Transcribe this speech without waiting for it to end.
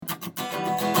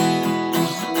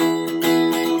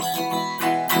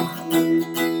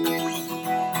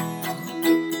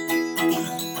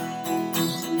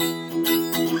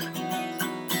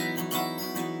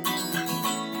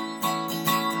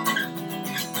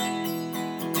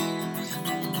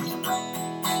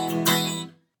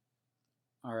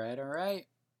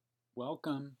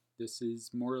welcome. This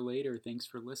is More Later. Thanks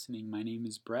for listening. My name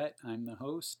is Brett. I'm the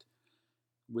host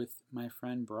with my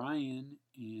friend Brian,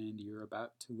 and you're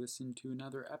about to listen to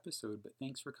another episode. But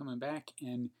thanks for coming back.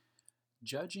 And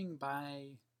judging by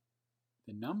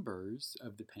the numbers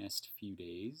of the past few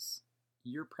days,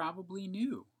 you're probably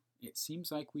new. It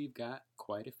seems like we've got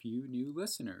quite a few new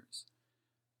listeners.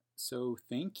 So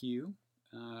thank you.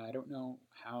 I don't know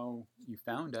how you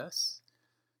found us.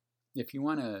 If you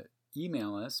want to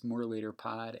email us,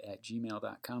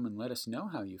 morelaterpod@gmail.com, and let us know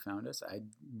how you found us, I'd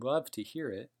love to hear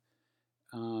it.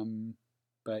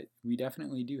 But we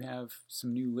definitely do have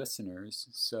some new listeners,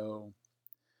 so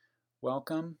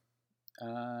welcome.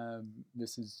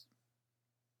 This is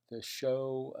the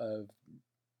show of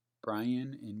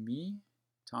Brian and me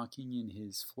talking in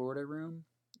his Florida room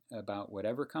about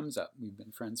whatever comes up. We've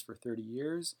been friends for 30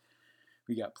 years.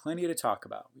 We got plenty to talk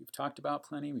about. We've talked about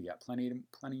plenty. We got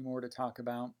plenty more to talk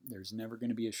about. There's never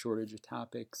going to be a shortage of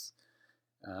topics.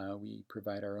 We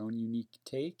provide our own unique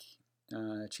take.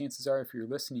 Chances are, if you're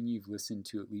listening, you've listened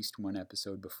to at least one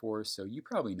episode before, so you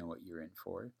probably know what you're in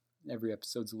for. Every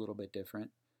episode's a little bit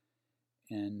different.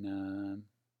 And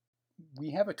we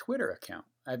have a Twitter account.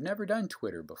 I've never done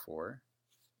Twitter before,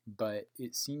 but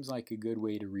it seems like a good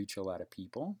way to reach a lot of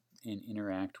people and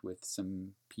interact with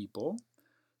some people.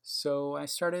 So I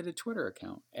started a Twitter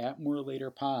account,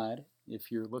 @MoreLaterPod,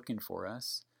 if you're looking for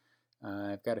us.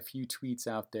 I've got a few tweets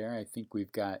out there. I think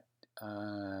we've got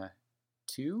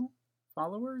 2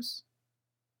 followers,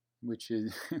 which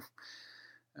is,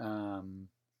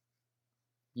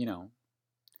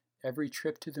 every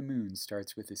trip to the moon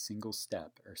starts with a single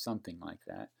step or something like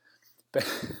that.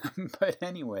 But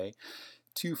anyway,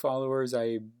 2 followers.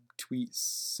 I tweet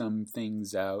some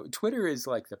things out. Twitter is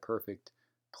like the perfect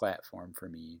platform for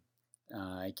me.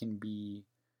 I can be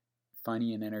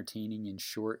funny and entertaining in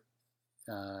short,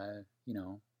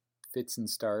 fits and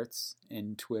starts,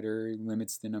 and Twitter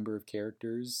limits the number of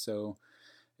characters, so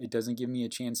it doesn't give me a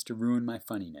chance to ruin my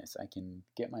funniness. I can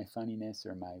get my funniness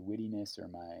or my wittiness or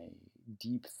my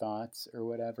deep thoughts or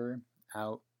whatever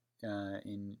out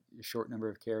in a short number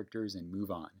of characters and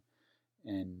move on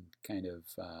and kind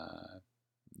of,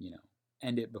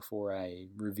 end it before I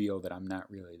reveal that I'm not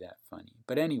really that funny.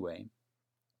 But anyway,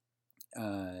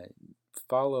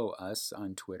 follow us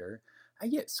on Twitter. I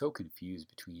get so confused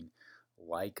between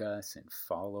like us and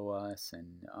follow us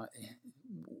and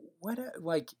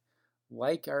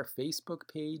like our Facebook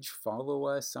page, follow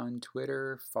us on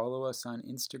Twitter, follow us on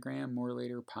Instagram, More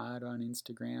Later Pod on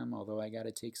Instagram, although I got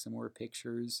to take some more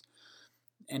pictures.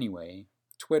 Anyway,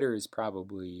 Twitter is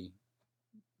probably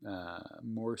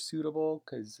more suitable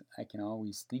because I can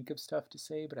always think of stuff to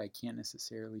say, but I can't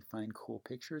necessarily find cool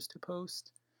pictures to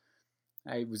post.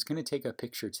 I was going to take a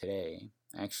picture today.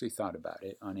 I actually thought about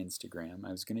it on Instagram. I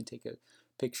was going to take a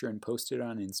picture and post it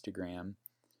on Instagram,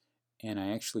 and I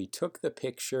actually took the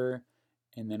picture,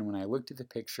 and then when I looked at the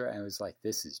picture, I was like,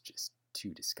 this is just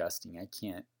too disgusting.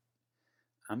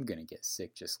 I'm going to get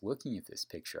sick just looking at this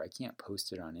picture. I can't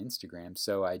post it on Instagram,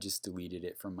 so I just deleted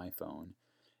it from my phone.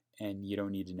 And you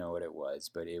don't need to know what it was,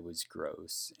 but it was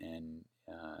gross, and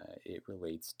it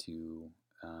relates to,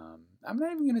 I'm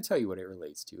not even going to tell you what it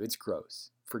relates to. It's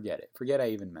gross. Forget it. Forget I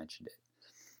even mentioned it.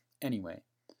 Anyway,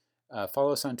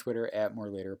 follow us on Twitter,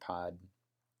 @MoreLaterPod.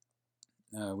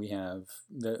 We have,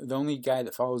 the only guy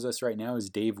that follows us right now is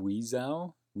Dave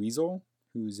Weasel, who's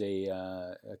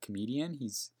a comedian.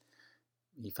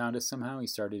 He found us somehow. He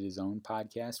started his own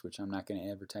podcast, which I'm not going to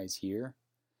advertise here,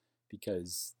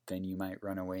 because then you might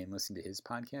run away and listen to his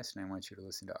podcast, and I want you to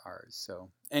listen to ours.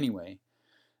 So anyway,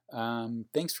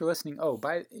 thanks for listening. Oh,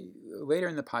 later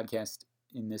in the podcast,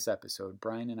 in this episode,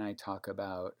 Brian and I talk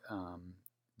about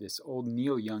this old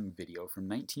Neil Young video from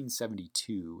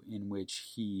 1972 in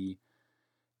which he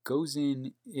goes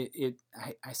in.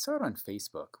 I saw it on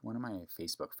Facebook. One of my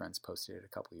Facebook friends posted it a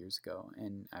couple years ago,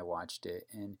 and I watched it,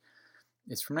 and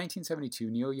it's from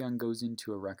 1972. Neil Young goes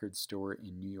into a record store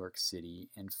in New York City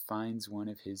and finds one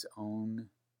of his own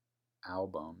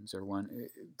albums,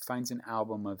 finds an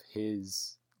album of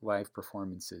his live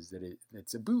performances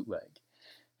that's a bootleg,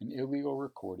 an illegal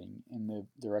recording, and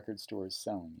the record store is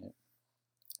selling it.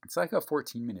 It's like a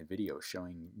 14-minute video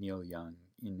showing Neil Young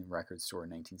in the record store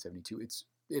in 1972.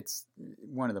 It's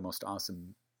one of the most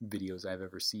awesome videos I've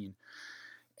ever seen.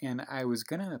 And I was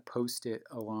going to post it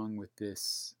along with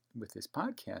this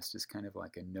podcast as kind of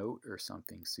like a note or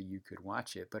something so you could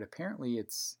watch it, but apparently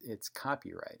it's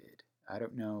copyrighted. I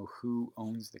don't know who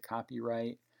owns the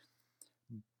copyright,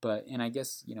 and I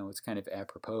guess it's kind of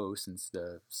apropos since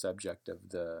the subject of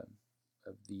the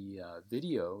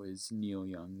video is Neil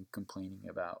Young complaining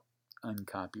about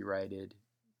uncopyrighted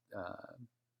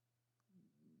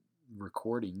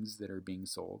recordings that are being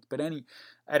sold. But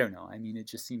I don't know. I mean, it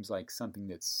just seems like something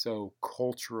that's so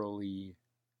culturally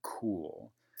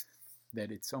cool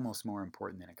that it's almost more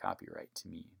important than a copyright to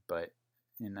me.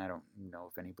 And I don't know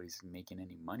if anybody's making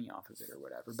any money off of it or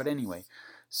whatever. But anyway,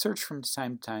 search from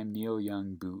time to time Neil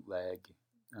Young bootleg,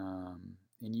 and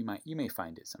you may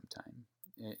find it sometime.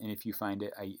 And if you find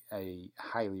it, I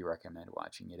highly recommend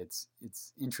watching it. It's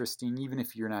interesting, even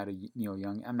if you're not a Neil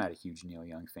Young. I'm not a huge Neil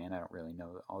Young fan. I don't really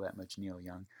know all that much Neil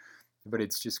Young, but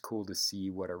it's just cool to see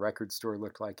what a record store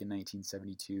looked like in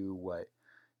 1972, what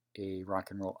a rock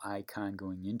and roll icon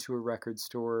going into a record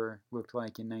store looked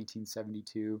like in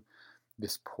 1972.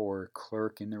 This poor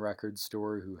clerk in the record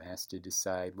store who has to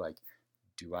decide, like,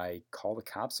 do I call the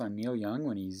cops on Neil Young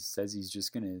when he says he's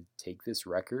just going to take this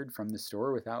record from the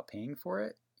store without paying for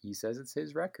it? He says it's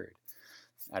his record.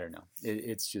 I don't know.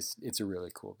 It's a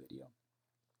really cool video.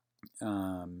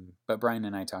 But Brian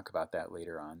and I talk about that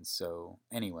later on. So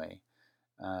anyway,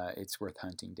 it's worth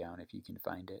hunting down if you can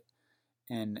find it.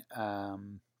 And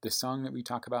the song that we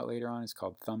talk about later on is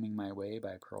called Thumbing My Way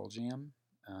by Pearl Jam.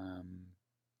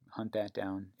 Hunt that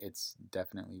down. It's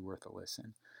definitely worth a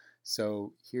listen.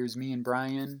 So here's me and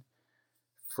Brian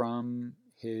from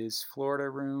his Florida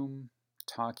room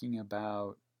talking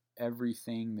about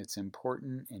everything that's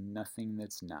important and nothing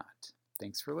that's not.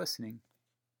 Thanks for listening.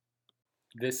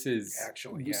 This is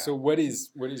actually, yeah. So what is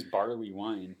barley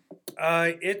wine?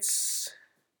 It's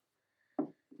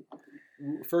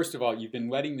First of all, you've been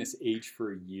letting this age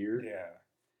for a year. Yeah.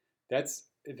 That's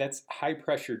high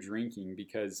pressure drinking,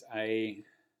 because I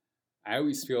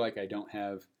always feel like I don't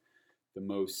have the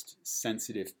most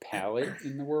sensitive palate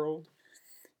in the world.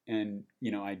 And,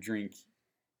 I drink,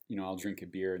 I'll drink a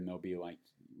beer and there'll be like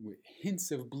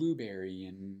hints of blueberry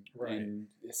and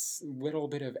this little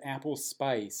bit of apple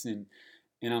spice. And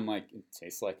I'm like, it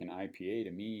tastes like an IPA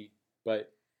to me.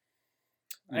 But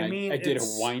I did a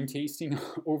wine tasting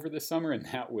over the summer, and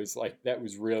that was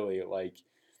really like,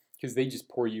 because they just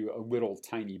pour you a little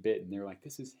tiny bit and they're like,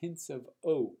 this is hints of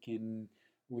oak and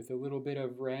with a little bit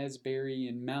of raspberry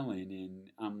and melon.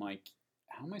 And I'm like,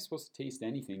 how am I supposed to taste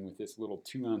anything with this little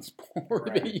 2-ounce pour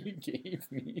that you gave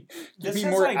me? Give me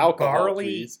more alcohol, barley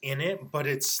please. In it, but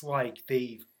it's like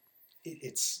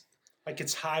it's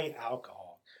high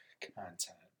alcohol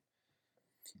content.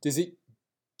 Does it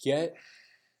get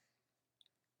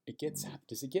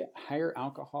higher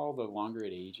alcohol the longer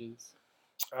it ages?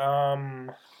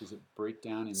 Does it break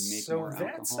down and make more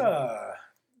alcohol?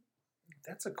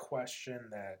 That's a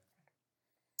question that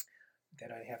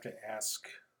I'd have to ask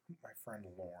my friend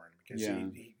Lauren, because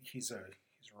he's a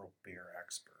real beer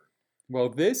expert.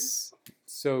 Well,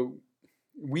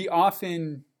 we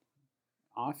often,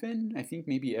 I think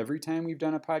maybe every time we've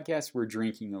done a podcast, we're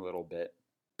drinking a little bit.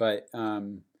 But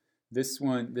this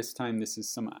time this is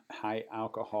some high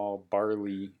alcohol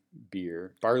barley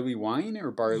beer. Barley wine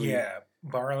or barley? Yeah,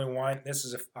 barley wine. This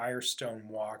is a Firestone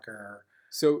Walker.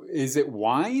 So is it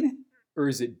wine or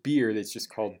is it beer that's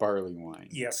just called barley wine?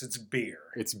 Yes, it's beer.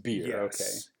 It's beer, yes. Okay.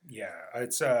 Yeah,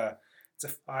 it's a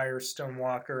Firestone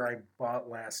Walker I bought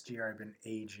last year. I've been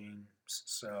aging,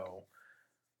 so.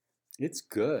 It's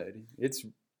good. It's.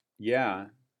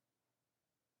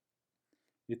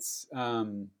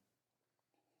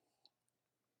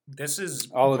 This is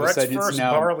all of Brett's a sudden first it's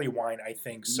now barley wine, I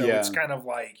think. So it's kind of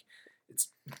like, it's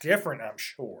different, I'm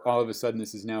sure. All of a sudden,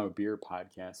 this is now a beer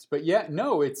podcast. But yeah,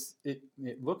 no, it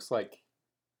looks like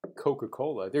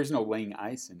Coca-Cola. There's no laying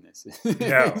ice in this.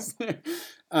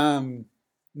 No.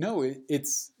 No,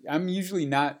 it's. I'm usually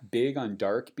not big on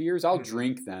dark beers. I'll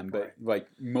drink them, but like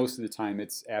most of the time,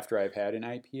 it's after I've had an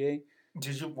IPA.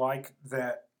 Did you like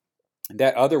that?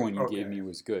 That other one you gave me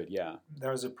was good. Yeah.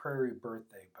 That was a Prairie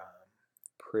Birthday Bomb.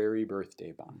 Prairie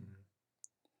Birthday Bomb. Mm-hmm.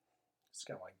 It's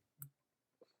got like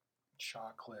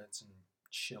chocolates and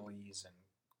chilies and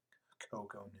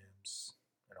cocoa nibs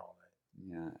and all that.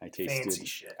 Yeah, I tasted fancy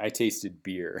shit. I tasted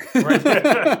beer.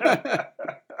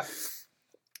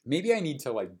 Maybe I need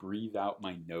to like breathe out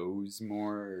my nose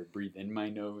more or breathe in my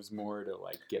nose more to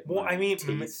like get more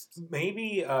taste.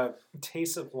 Maybe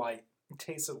taste it like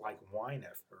wine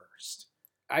at first.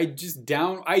 I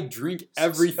drink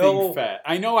everything fat.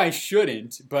 I know I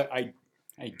shouldn't, but I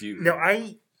do. No,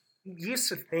 I used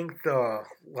to think the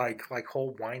like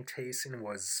whole wine tasting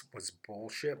was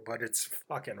bullshit, but it's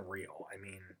fucking real. I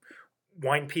mean,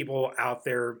 wine people out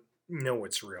there know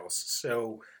it's real.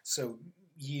 So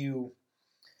you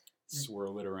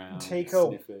swirl it around,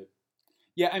 sniff it.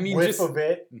 Yeah, I mean, whiff of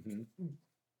it. Mm-hmm.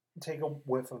 Take a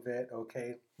whiff of it,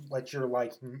 okay? Let your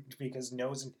because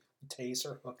nose and taste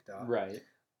are hooked up, right?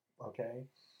 Okay,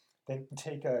 then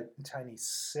take a tiny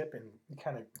sip and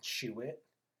kind of chew it.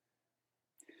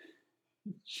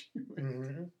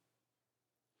 Mm-hmm.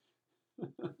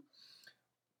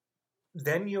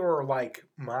 Then your like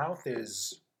mouth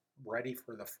is ready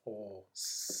for the full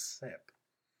sip.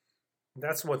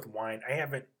 That's with wine. I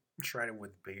haven't tried it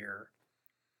with beer,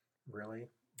 really,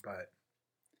 but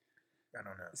I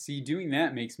don't know. See, doing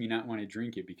that makes me not want to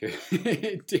drink it because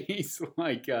it tastes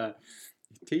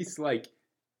like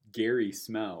Gary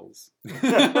smells.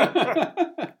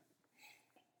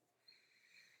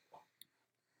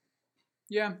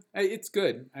 Yeah, it's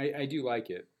good. I do like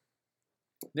it.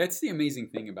 That's the amazing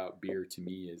thing about beer to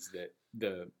me is that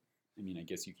I mean, I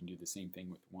guess you can do the same thing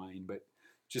with wine, but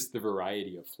just the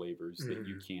variety of flavors that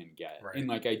you can get. Right. And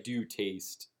like I do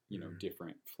taste,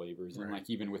 different flavors. And Right. like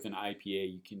even with an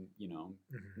IPA, you can,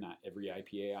 not every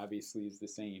IPA obviously is the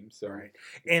same. So Right.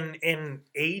 And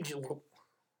age,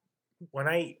 when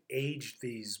I age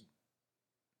these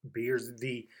beers,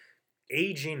 the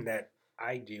aging that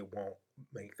I do won't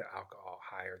make the alcohol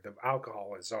higher. The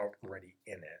alcohol is already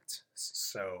in it.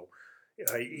 So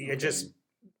it just,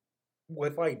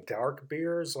 with like dark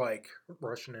beers like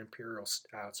Russian Imperial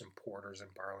Stouts and Porters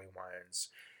and barley wines,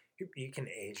 you can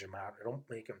age them out. It'll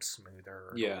make them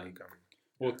smoother. Yeah. Make them,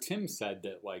 well, Tim said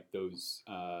that like those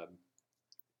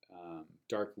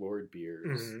Dark Lord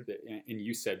beers, and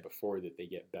you said before that they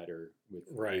get better with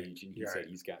age, and he said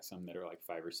he's got some that are like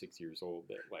 5 or 6 years old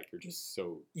that like are just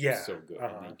so good,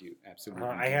 and they do absolutely.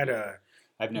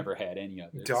 I've never had any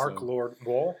of it. Dark Lord.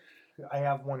 Well, I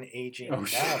have one aging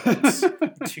now that's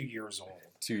 2 years old.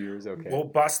 2 years, okay. We'll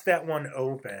bust that one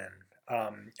open,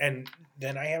 and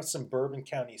then I have some Bourbon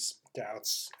County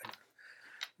Stouts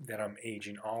that I'm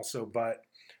aging also. But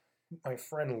my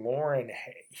friend Lauren,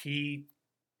 he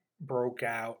broke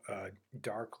out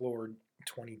Dark Lord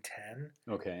 2010.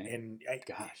 Okay. And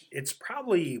it's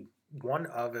probably one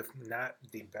of, if not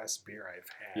the best beer I've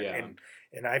had. Yeah.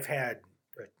 And I've had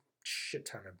a shit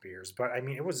ton of beers, but I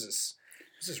mean, it was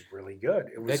just really good.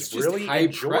 It was That's really just high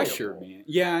enjoyable. Pressure, man.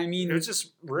 Yeah, I mean, it was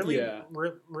just really,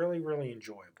 really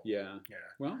enjoyable. Yeah. Yeah.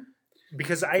 Well,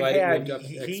 because I had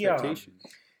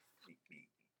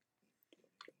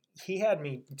he had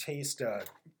me taste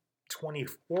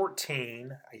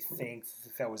 2014. I think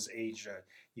that was aged a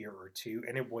year or two,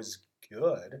 and it was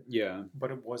good. Yeah. But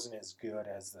it wasn't as good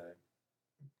as the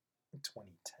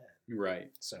 2010. Right.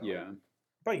 So yeah.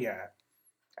 But yeah,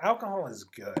 alcohol is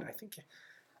good. I think.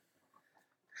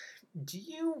 Do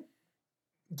you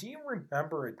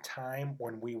remember a time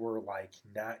when we were like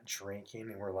not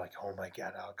drinking and we're like, oh my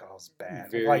god, alcohol's bad?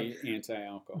 Very like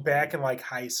anti-alcohol. Back in like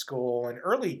high school and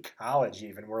early college,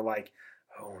 even we're like,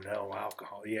 oh no,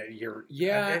 alcohol.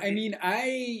 Yeah, I mean,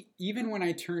 even when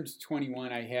I turned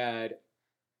 21, I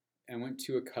went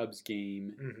to a Cubs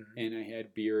game and I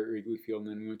had beer at Wrigley Field,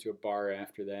 and then we went to a bar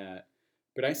after that.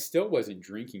 But I still wasn't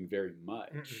drinking very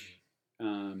much.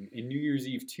 In New Year's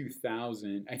Eve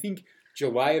 2000, I think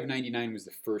July of '99 was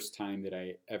the first time that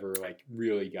I ever like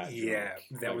really got drunk. Yeah,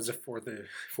 that like, was the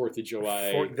 4th of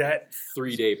July. That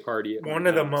 3-day party. At one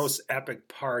of the most epic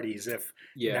parties, if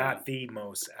not the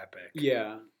most epic.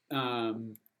 Yeah,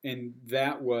 and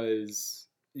that was,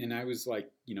 and I was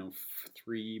like,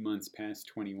 3 months past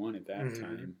 21 at that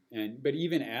time, but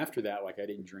even after that, like I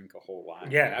didn't drink a whole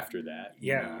lot. Yeah. After that.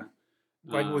 Yeah.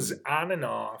 Like it was on and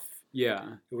off.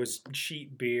 Yeah. It was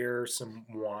cheap beer, some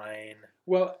wine.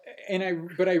 Well,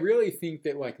 but I really think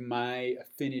that like my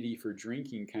affinity for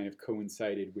drinking kind of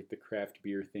coincided with the craft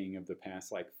beer thing of the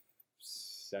past like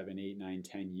 7, 8, 9,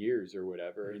 10 years or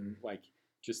whatever, and like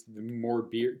just the more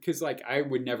beer, because like I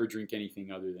would never drink anything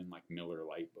other than like Miller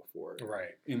Lite before,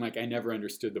 right? And like I never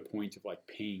understood the point of like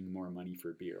paying more money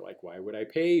for beer. Like why would I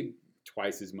pay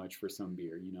twice as much for some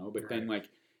beer, But then like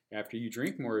after you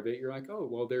drink more of it, you're like, oh,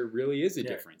 well, there really is a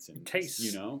difference in taste.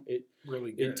 It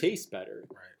really good. It tastes better.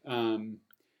 Right.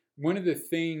 One of the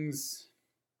things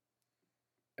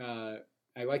I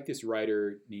like this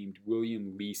writer named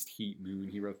William Least Heat Moon.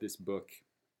 He wrote this book,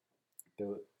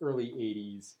 the early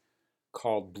 '80s,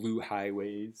 called Blue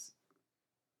Highways,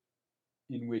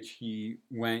 in which he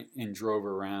went and drove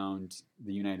around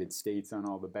the United States on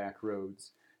all the back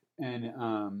roads, and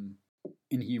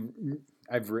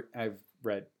I've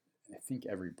read I think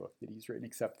every book that he's written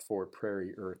except for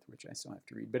Prairie Earth, which I still have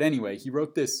to read. But anyway, he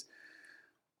wrote this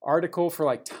article for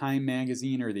like Time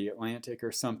Magazine or The Atlantic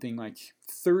or something like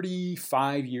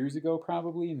 35 years ago,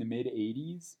 probably in the mid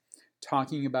 80s,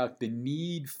 talking about the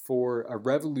need for a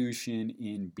revolution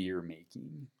in beer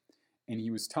making. And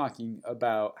he was talking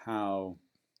about how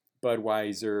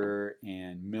Budweiser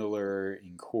and Miller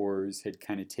and Coors had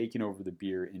kind of taken over the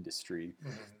beer industry.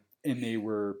 And they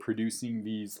were producing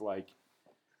these like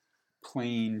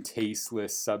plain,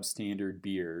 tasteless, substandard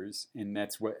beers, and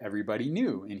that's what everybody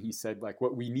knew. And he said, like,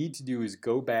 what we need to do is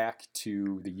go back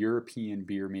to the European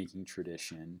beer making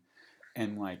tradition,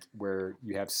 and like where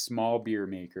you have small beer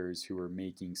makers who are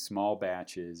making small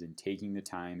batches and taking the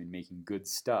time and making good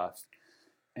stuff,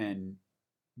 and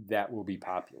that will be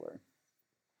popular.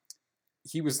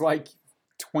 He was like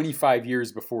 25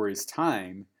 years before his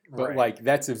time, but Right. like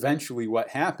that's eventually what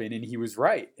happened, and he was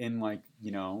right. And like,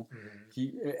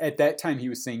 he at that time he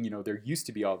was saying, there used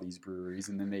to be all these breweries,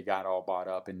 and then they got all bought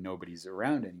up and nobody's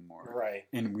around anymore. Right.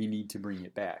 And we need to bring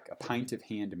it back. A Pint of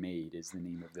Handmade is the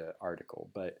name of the article,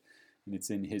 and it's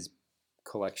in his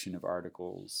collection of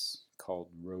articles called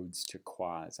Roads to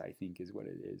Quaz, I think is what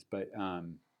it is. But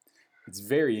it's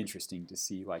very interesting to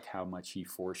see like how much he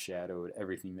foreshadowed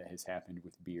everything that has happened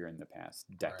with beer in the past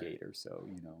decade or so.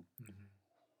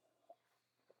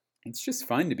 It's just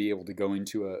fun to be able to go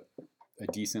into a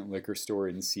decent liquor store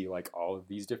and see like all of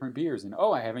these different beers, and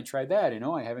I haven't tried that, and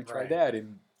I haven't tried that,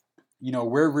 and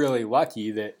we're really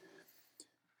lucky that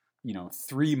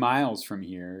 3 miles from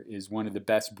here is one of the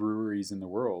best breweries in the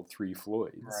world, Three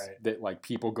Floyds, that like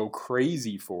people go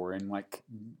crazy for, and like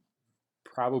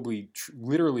probably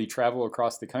literally travel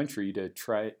across the country to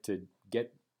try to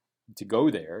get to go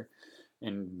there.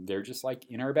 And they're just like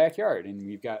in our backyard, and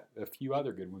we've got a few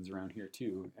other good ones around here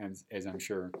too, as I'm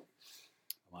sure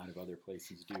a lot of other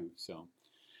places do. So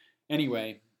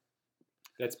anyway,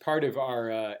 that's part of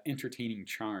our entertaining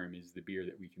charm, is the beer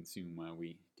that we consume while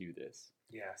we do this.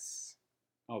 Yes.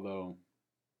 Although,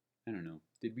 I don't know,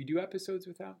 did we do episodes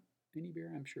without any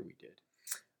beer? I'm sure we did.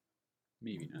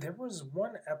 Maybe not. There was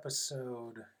one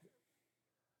episode.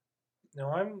 No,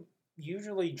 I'm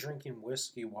usually drinking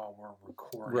whiskey while we're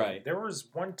recording. Right. There was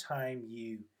one time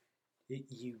you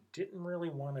didn't really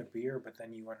want a beer, but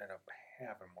then you ended up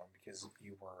having one because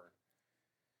you were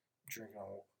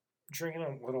drinking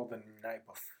a little the night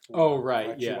before. Oh, right.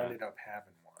 But yeah. you ended up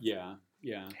having one. Yeah.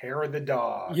 Yeah. Hair of the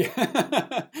dog.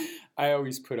 Yeah. I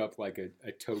always put up like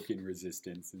a token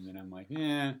resistance, and then I'm like,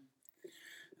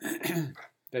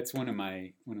 that's one of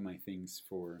my things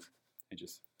for. I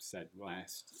just said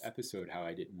last episode how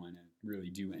I didn't want to really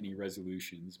do any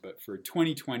resolutions, but for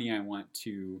 2020 I want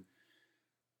to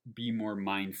be more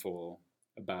mindful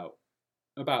about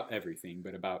everything,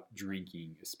 but about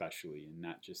drinking especially, and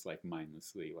not just like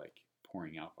mindlessly like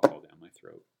pouring alcohol down my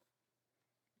throat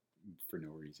for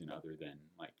no reason other than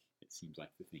like it seems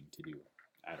like the thing to do.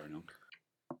 I don't know.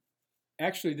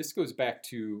 Actually, this goes back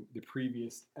to the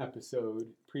previous episode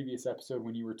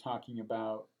when you were talking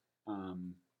about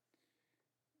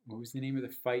what was the name of the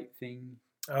fight thing?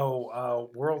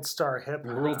 Oh, World Star Hip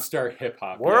Hop. World Star Hip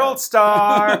Hop. World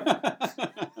Star.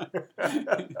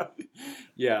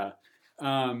 Yeah.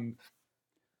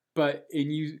 But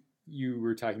you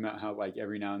were talking about how like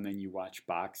every now and then you watch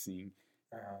boxing.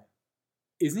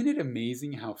 Isn't it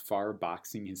amazing how far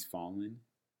boxing has fallen?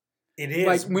 It is.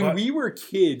 Like when we were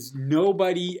kids,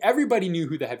 everybody knew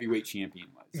who the heavyweight champion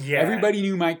was. Yeah. Everybody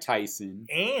knew Mike Tyson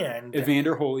and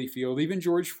Evander Holyfield, even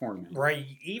George Foreman. Right.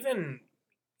 Even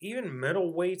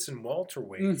middleweights and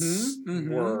welterweights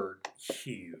were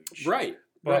huge. Right.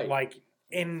 But like,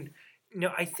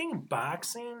 I think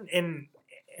boxing, and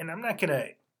I'm not gonna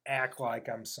act like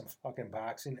I'm some fucking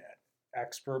boxing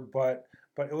expert, but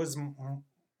it was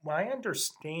my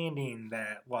understanding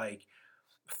that like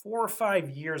 4 or 5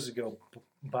 years ago,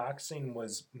 boxing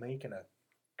was making a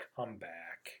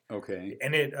comeback. Okay.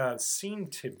 And it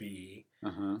seemed to be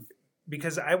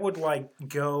because I would like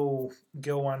go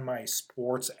on my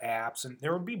sports apps, and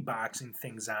there would be boxing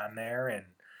things on there,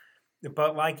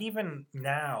 but like even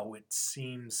now it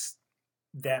seems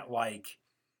that like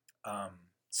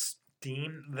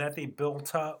steam that they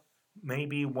built up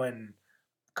maybe when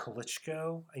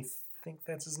Klitschko, I think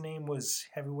that's his name, was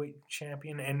heavyweight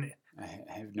champion. And I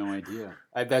have no idea.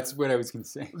 That's what I was going to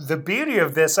say. The beauty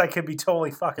of this, I could be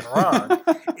totally fucking wrong,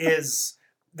 is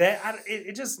that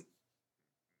it just...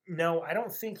 No, I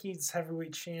don't think he's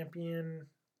heavyweight champion.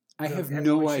 I have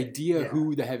no idea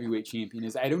who the heavyweight champion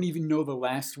is. I don't even know the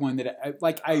last one that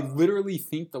I literally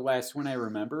think the last one I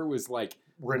remember was like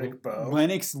Riddick Bowe.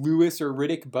 Lennox Lewis or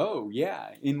Riddick Bowe, yeah,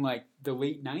 in like the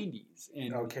late 90s.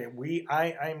 And okay,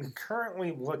 I'm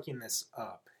currently looking this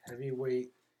up.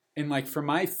 Heavyweight. And like for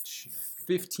my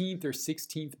 15th or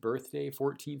 16th birthday,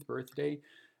 14th birthday,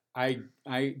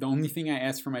 the only thing I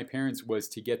asked for my parents was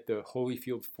to get the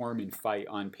Holyfield Foreman fight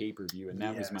on pay-per-view, and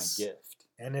that was my gift.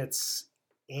 And it's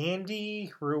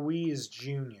Andy Ruiz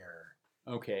Jr.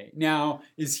 Okay. Now,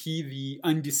 is he the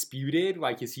undisputed?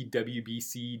 Like, is he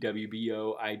WBC,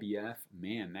 WBO, IBF?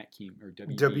 Man, that came... Or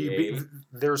WBA?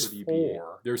 There's WBA.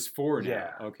 4. There's 4 now.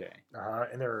 Yeah. Okay.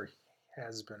 And they're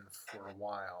has been for a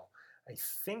while. I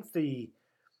think the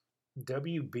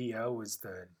WBO is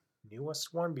the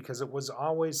newest one because it was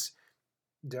always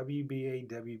WBA,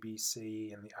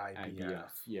 WBC, and the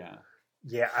IBF. Yeah.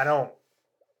 Yeah,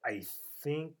 I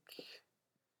think.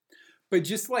 But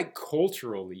just like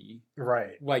culturally,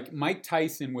 Right. like Mike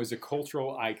Tyson was a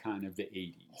cultural icon of the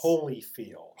 80s.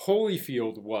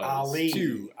 Holyfield was Ali.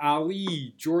 too.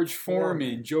 Ali, George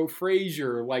Foreman, Joe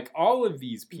Frazier, like all of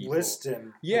these people.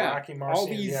 Liston, yeah, Rocky Marciano, all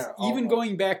these, even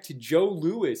going back to Joe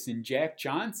Louis and Jack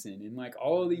Johnson, and like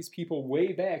all of these people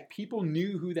way back, people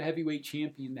knew who the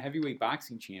heavyweight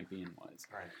boxing champion was.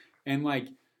 Right. And like,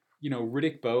 you know,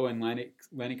 Riddick Bowe and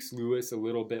Lennox Lewis a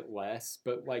little bit less,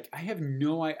 but like I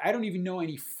don't even know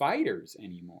any fighters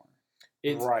anymore.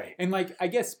 Right. And like I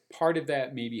guess part of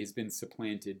that maybe has been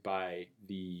supplanted by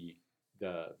the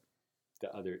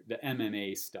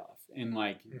MMA stuff and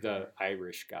like the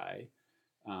Irish guy.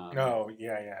 Conor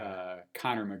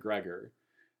McGregor.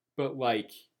 But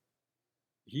like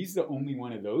he's the only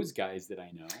one of those guys that I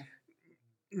know.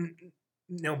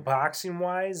 No, boxing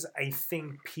wise, I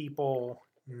think people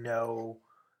know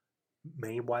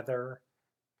Mayweather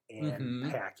and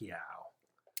Pacquiao.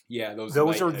 Yeah,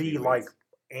 those are the like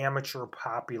amateur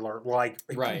popular, like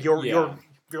right. You're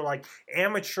like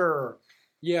amateur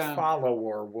yeah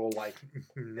follower will like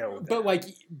know that. But like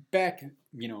back,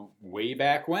 you know, way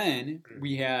back when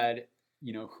we had,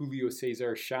 you know, Julio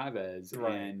Cesar Chavez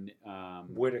and Pernell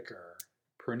Whitaker,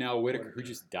 who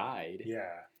just died.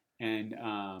 Yeah. And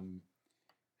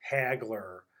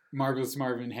Hagler. Marvelous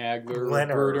Marvin Hagler,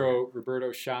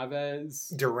 Roberto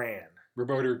Chavez,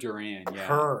 Roberto Duran, yeah,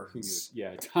 Hearns,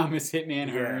 Thomas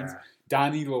Hitman Hearns,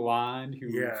 Donnie Lalonde,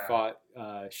 who fought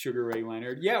Sugar Ray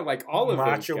Leonard, like all of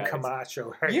those guys.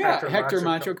 Camacho, Hector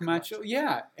Macho Camacho,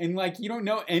 and like you don't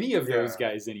know any of those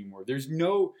guys anymore. There's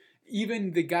no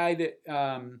even the guy that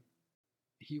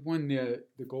he won the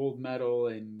gold medal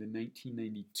in the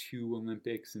 1992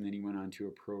 Olympics, and then he went on to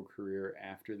a pro career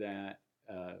after that.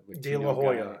 De La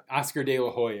Hoya. Oscar De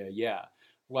La Hoya,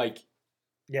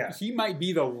 he might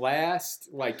be the last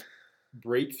like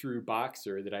breakthrough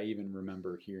boxer that I even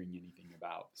remember hearing anything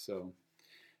about. So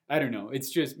I don't know. It's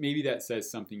just maybe that says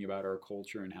something about our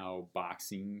culture and how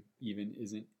boxing even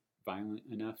isn't violent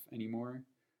enough anymore.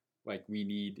 Like you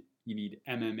need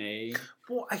MMA.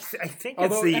 Well, I think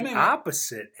it's the MMA,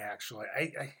 opposite actually.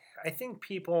 I think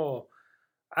people,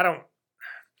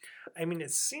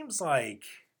 it seems like.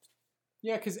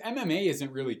 Yeah, because MMA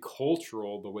isn't really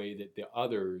cultural the way that the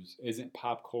others, isn't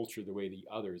pop culture the way the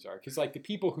others are. Because like the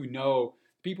people who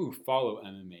follow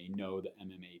MMA know the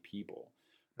MMA people.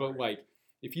 But like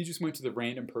if you just went to the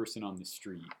random person on the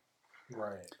street,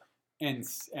 right, and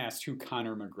asked who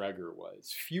Conor McGregor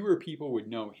was, fewer people would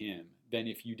know him than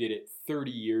if you did it 30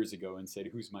 years ago and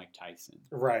said, "Who's Mike Tyson?"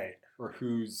 Right, or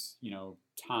who's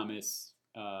Thomas.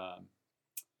 What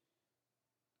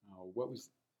was.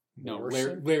 No,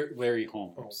 Larry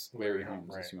Holmes. Larry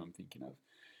Holmes is who I'm thinking of.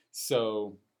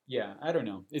 So, yeah, I don't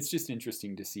know. It's just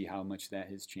interesting to see how much that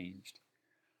has changed.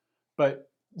 But,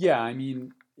 yeah, I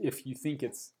mean, if you think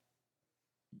it's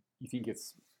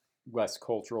less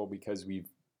cultural because we've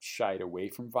shied away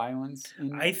from violence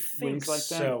in I think ways like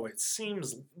so. that? It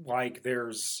seems like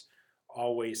there's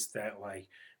always that, like,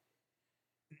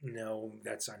 no,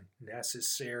 that's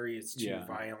unnecessary. It's too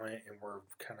violent, and we're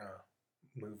kind of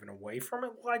moving away from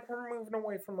it, like we're moving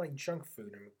away from like junk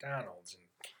food and McDonald's and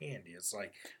candy. It's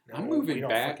like no, I'm moving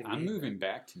back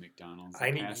to McDonald's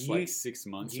the past like 6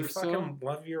 months or so. You fucking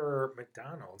love your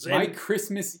McDonald's. My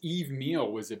Christmas Eve meal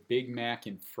was a Big Mac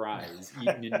and fries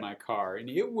eaten in my car, and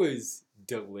it was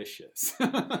delicious.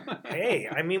 Hey,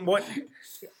 I mean, what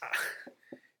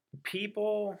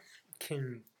people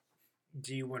can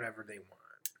do whatever they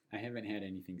want. I haven't had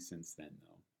anything since then, though.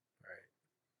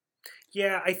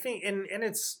 Yeah, I think, and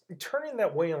it's turning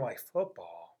that way in like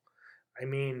football. I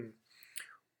mean,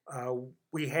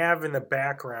 we have in the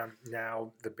background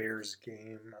now the Bears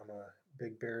game. I'm a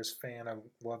big Bears fan. I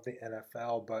love the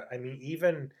NFL, but I mean,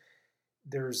 even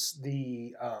there's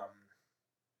the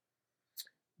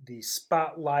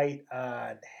spotlight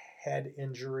on head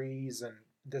injuries and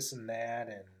this and that,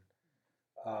 and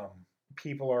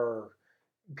people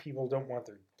don't want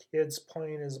their kids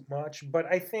playing as much. But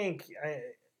I think I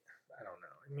don't know.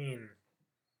 I mean,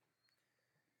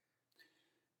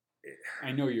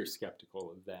 I know you're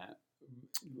skeptical of that.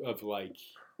 Of like,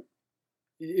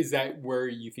 is that where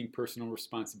you think personal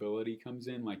responsibility comes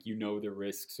in? Like, you know the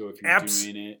risk, so if you're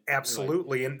doing it,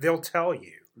 absolutely, and they'll tell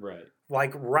you. Right.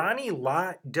 Like Ronnie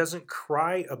Lott doesn't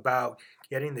cry about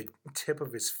getting the tip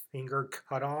of his finger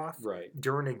cut off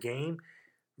during a game.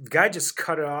 The guy just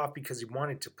cut it off because he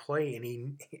wanted to play,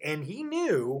 and he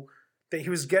knew that he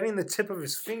was getting the tip of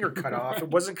his finger cut off. It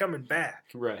wasn't coming back,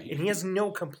 Right. and he has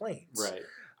no complaints. Right.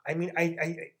 I mean,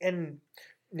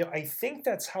 I think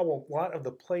that's how a lot of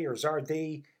the players are.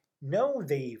 They know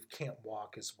they can't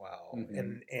walk as well,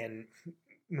 and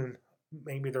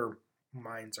maybe their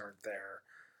minds aren't there.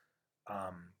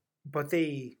 But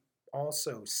they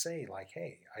also say like,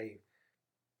 "Hey, I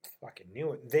fucking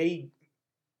knew it."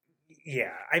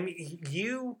 I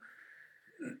mean,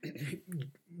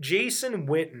 Jason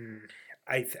Witten,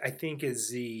 I think is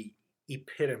the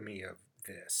epitome of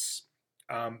this.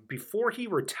 Before he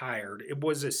retired, it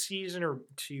was a season or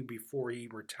two before he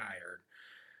retired.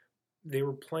 They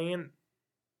were playing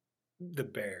the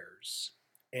Bears,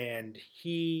 and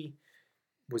he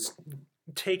was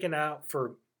taken out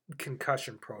for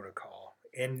concussion protocol,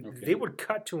 and they would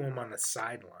cut to him on the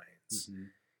sidelines. He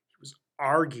was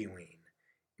arguing,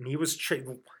 and he was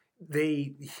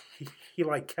he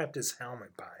like kept his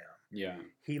helmet by him. Yeah.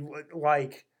 He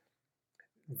like,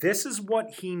 this is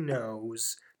what he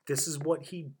knows. This is what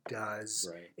he does,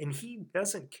 right. And he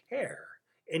doesn't care,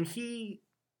 and he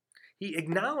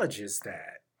acknowledges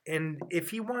that. And if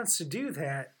he wants to do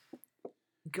that,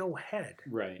 go ahead.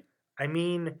 Right. I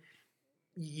mean,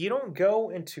 you don't go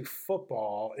into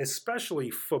football, especially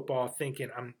football, thinking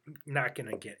I'm not going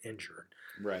to get injured.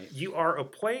 Right. You are a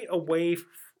play away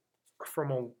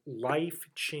from a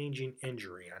life-changing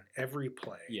injury on every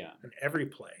play. Yeah. On every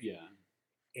play. Yeah.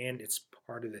 And it's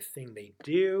part of the thing they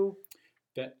do.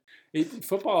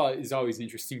 Football is always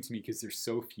interesting to me because there's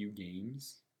so few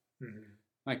games. Mm-hmm.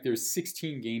 Like there's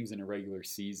 16 games in a regular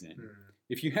season. Mm-hmm.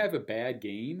 If you have a bad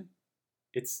game,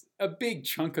 it's a big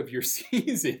chunk of your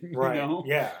season, right? You know?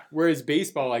 Yeah. Whereas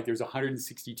baseball, like there's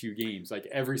 162 games. Like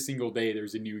every single day,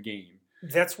 there's a new game.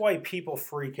 That's why people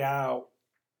freak out.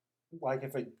 Like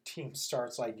if a team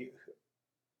starts like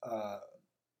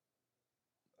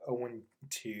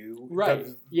 0-2, right?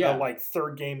 The like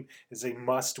third game is a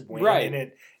must win, right?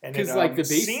 And it like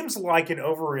seems like an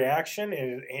overreaction,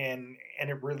 and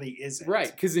it really isn't,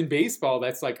 right? Because in baseball,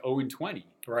 that's like 0-20,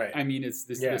 right? I mean, it's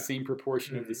the same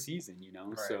proportion of the season, you know.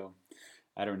 Right. So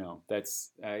I don't know.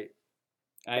 That's I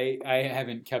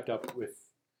haven't kept up with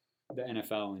the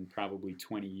NFL in probably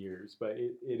 20 years, but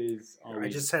it is always. I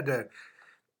just had to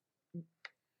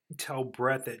tell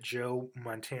Brett that Joe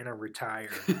Montana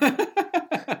retired.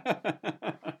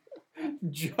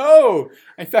 Joe,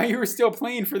 I thought you were still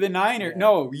playing for the Niners. Yeah.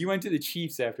 No, you went to the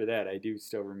Chiefs after that. I do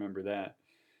still remember that.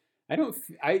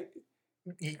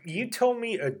 You told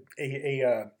me a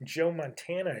Joe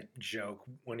Montana joke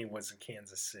when he was in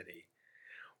Kansas City.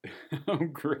 Oh,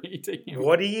 great!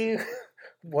 What do you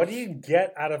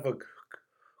get out of a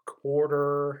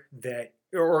quarter that,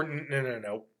 or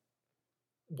no?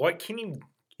 What can you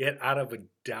get out of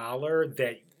 $1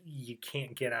 that you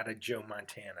can't get out of Joe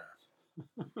Montana?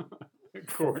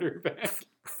 Quarterback.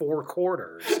 4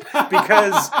 quarters.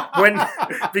 Because when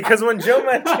Joe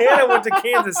Montana went to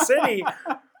Kansas City,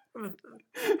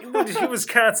 he was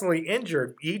constantly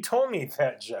injured. He told me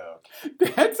that joke.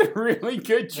 That's a really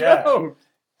good joke.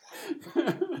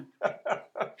 Yeah.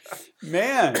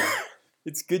 Man,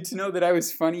 it's good to know that I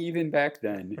was funny even back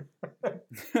then.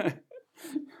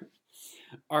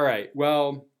 All right.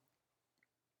 Well,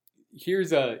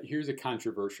 here's a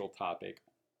controversial topic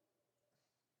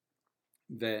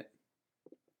that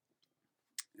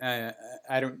I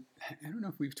don't know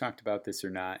if we've talked about this or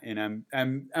not, and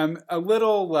I'm a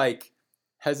little like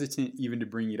hesitant even to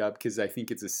bring it up because I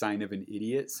think it's a sign of an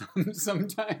idiot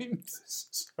sometimes.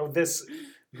 So this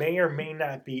may or may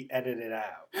not be edited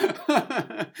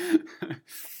out.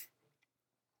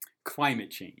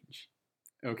 Climate change.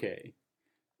 Okay.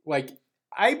 Like,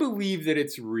 I believe that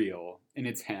it's real and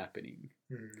it's happening.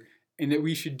 Mm-hmm. And that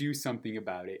we should do something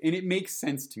about it. And it makes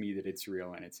sense to me that it's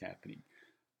real and it's happening.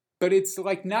 But it's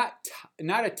like not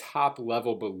a top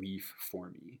level belief for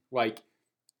me. Like,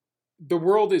 the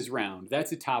world is round.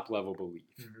 That's a top level belief.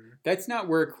 Mm-hmm. That's not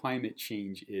where climate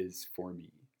change is for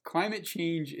me. Climate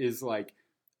change is like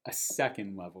a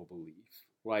second level belief.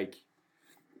 Like,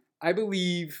 I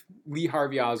believe Lee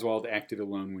Harvey Oswald acted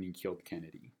alone when he killed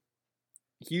Kennedy.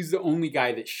 He's the only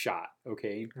guy that shot,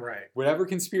 okay? Right. Whatever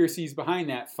conspiracy is behind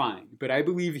that, fine. But I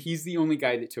believe he's the only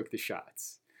guy that took the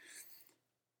shots.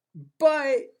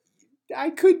 But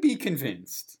I could be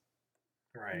convinced.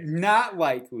 Right. Not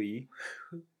likely.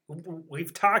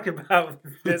 We've talked about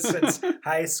this since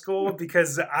high school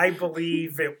because I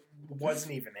believe it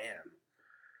wasn't even him.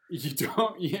 You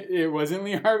don't? It wasn't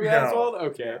Lee Harvey Oswald?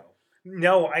 Okay.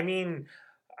 No, I mean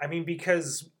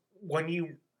because when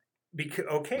you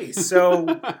Okay, so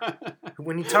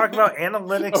when you talk about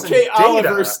analytics okay, and data,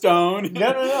 Oliver Stone.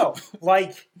 no.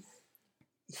 Like,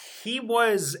 he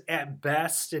was at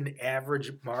best an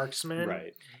average marksman,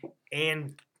 Right.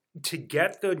 and to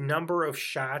get the number of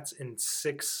shots in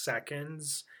 6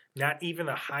 seconds, not even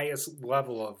the highest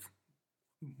level of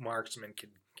marksman could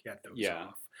get those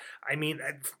off. I mean,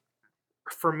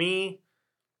 for me,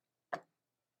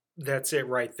 that's it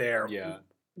right there. Yeah.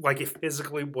 Like, it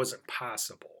physically wasn't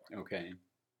possible. Okay.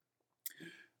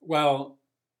 Well,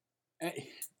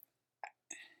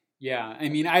 yeah. I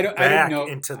mean, I don't know.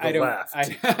 Into the left.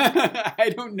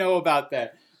 I don't know about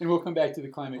that, and we'll come back to the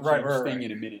climate change thing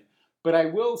in a minute. But I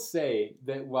will say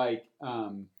that, like,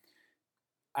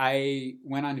 I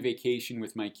went on vacation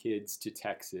with my kids to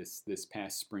Texas this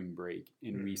past spring break,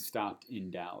 and we stopped in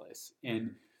Dallas.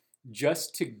 And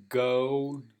just to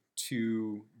go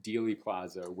to Dealey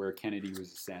Plaza, where Kennedy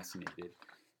was assassinated,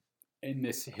 and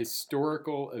this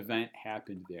historical event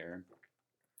happened there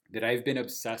that I've been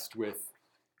obsessed with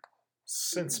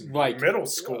since middle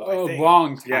school, I think.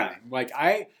 Long time. Yeah. Like,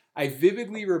 I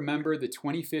vividly remember the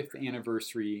 25th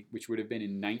anniversary, which would have been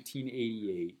in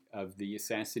 1988, of the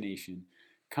assassination,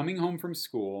 coming home from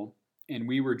school, and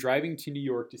we were driving to New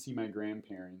York to see my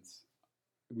grandparents.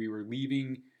 We were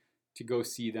leaving to go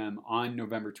see them on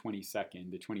November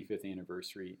 22nd, the 25th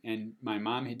anniversary, and my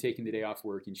mom had taken the day off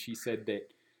work, and she said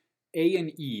that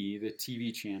A&E, the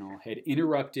TV channel, had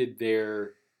interrupted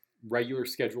their regular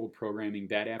scheduled programming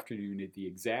that afternoon at the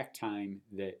exact time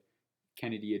that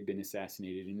Kennedy had been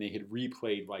assassinated, and they had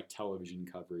replayed like television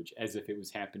coverage as if it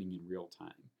was happening in real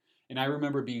time. And I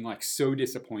remember being like so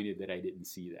disappointed that I didn't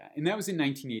see that. And that was in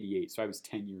 1988, so I was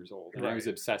 10 years old, and I was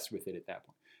obsessed with it at that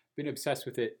point. Been obsessed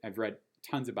with it. I've read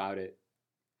tons about it.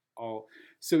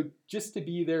 So just to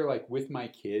be there like with my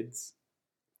kids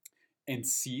and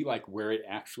see like where it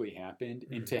actually happened,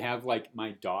 and to have like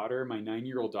my daughter, my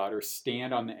 9-year-old daughter,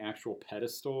 stand on the actual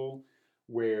pedestal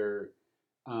where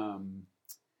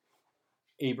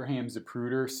Abraham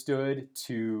Zapruder stood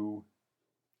to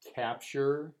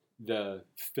capture the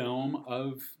film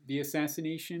of the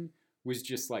assassination was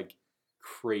just like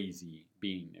crazy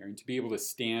being there. And to be able to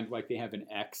stand, like they have an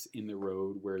X in the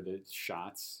road where the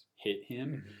shots hit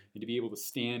him, and to be able to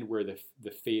stand where the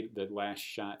last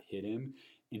shot hit him,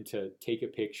 and to take a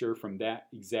picture from that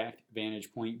exact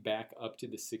vantage point back up to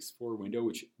the 6th floor window,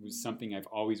 which was something I've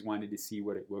always wanted to see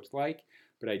what it looked like,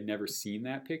 but I'd never seen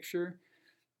that picture.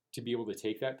 To be able to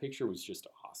take that picture was just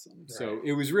awesome. Right. So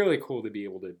it was really cool to be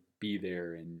able to be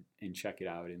there and check it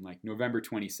out. And like November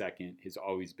 22nd has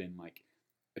always been like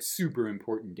a super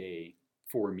important day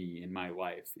for me in my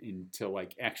life, and to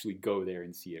like actually go there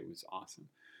and see it was awesome.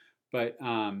 But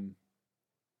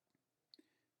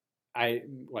I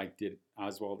like, did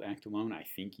Oswald act alone? I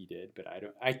think he did, but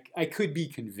I could be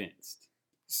convinced.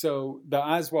 So the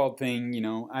Oswald thing, you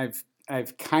know,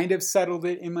 I've kind of settled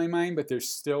it in my mind, but there's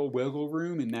still wiggle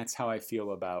room, and that's how I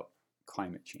feel about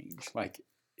climate change. Like,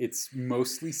 it's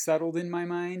mostly settled in my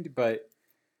mind, but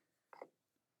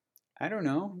I don't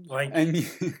know. Like, I mean,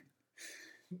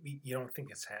 you don't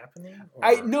think it's happening? Or?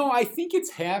 I think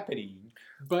it's happening,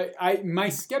 but my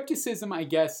skepticism, I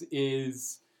guess,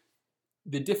 is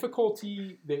the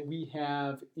difficulty that we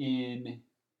have in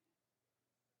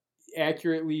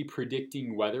accurately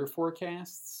predicting weather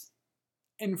forecasts.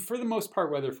 And for the most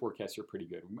part, weather forecasts are pretty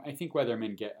good. I think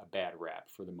weathermen get a bad rap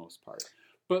for the most part.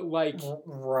 But like...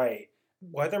 Right.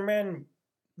 Weathermen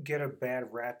get a bad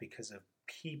rap because of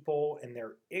people and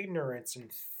their ignorance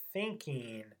and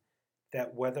thinking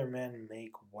that weathermen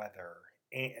make weather.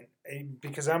 And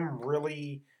because I'm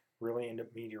really, really into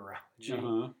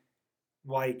meteorology.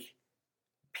 Like,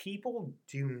 people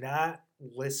do not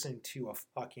listen to a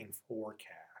fucking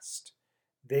forecast.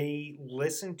 They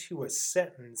listen to a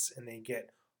sentence and they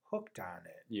get hooked on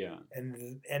it. Yeah. And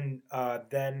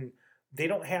then they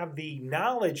don't have the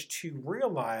knowledge to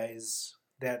realize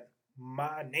that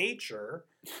my nature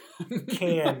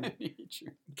can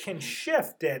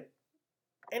shift at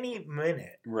any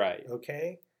minute. Right.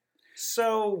 Okay?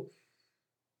 So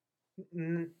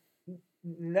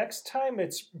next time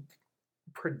it's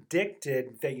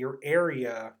predicted that your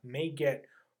area may get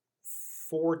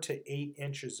 4 to 8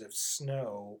 inches of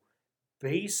snow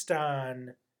based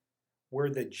on where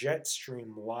the jet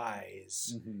stream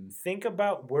lies. Think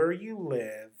about where you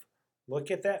live,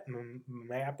 look at that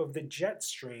map of the jet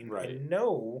stream, and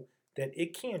know that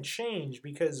it can change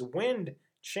because wind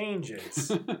changes.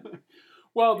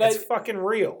 Well, It's fucking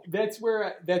real. That's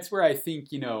where I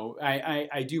think, you know,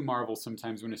 I do marvel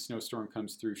sometimes when a snowstorm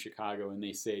comes through Chicago and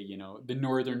they say, you know, the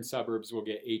northern suburbs will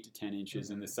get 8 to 10 inches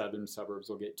and the southern suburbs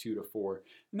will get 2 to 4.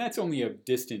 And that's only a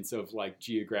distance of like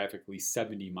geographically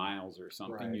 70 miles or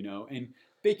something, Right. you know. And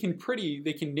they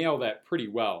can nail that pretty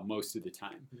well most of the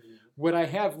time. Mhm. What I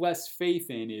have less faith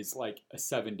in is like a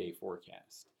 7-day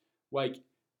forecast. Like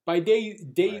by day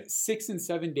Right. 6 and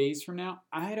 7 days from now,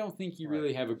 I don't think you really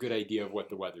Right. have a good idea of what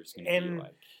the weather's going to be And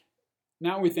like.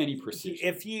 Not with any precision.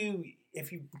 if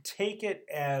you take it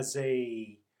as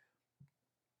a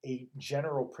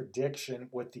general prediction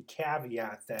with the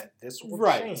caveat that this will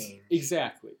Right, change,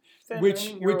 exactly. then, I Which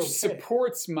mean, you're which okay.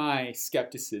 supports my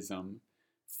skepticism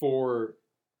for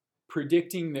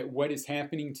predicting that what is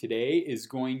happening today is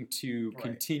going to Right.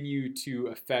 continue to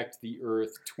affect the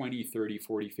earth 20, 30,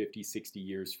 40, 50, 60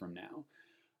 years from now.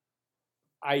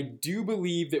 I do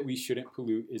believe that we shouldn't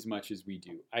pollute as much as we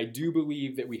do. I do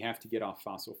believe that we have to get off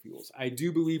fossil fuels. I do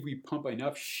believe we pump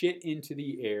enough shit into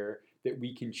the air that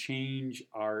we can change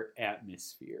our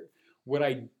atmosphere. What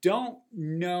I don't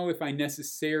know if I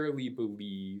necessarily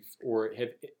believe or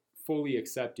have fully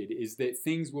accepted is that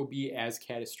things will be as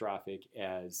catastrophic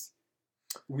as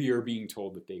we are being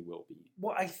told that they will be.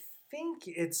 Well, I think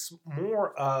it's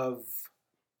more of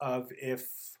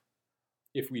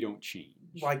if we don't change.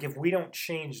 Like if we don't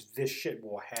change, this shit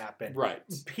will happen. Right.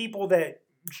 People that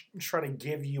try to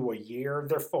give you a year,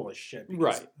 they're full of shit.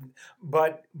 Right.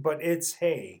 But it's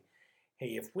hey,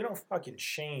 if we don't fucking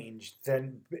change,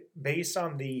 then based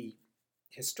on the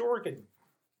historic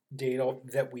data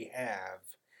that we have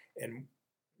and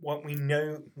what we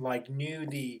know, like knew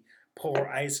the polar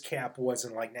ice cap was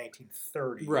in like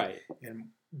 1930, Right. and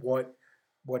what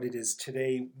it is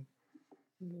today,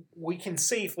 we can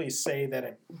safely say that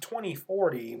in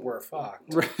 2040 we're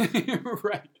fucked.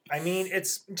 Right. I mean,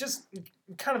 it's just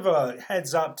kind of a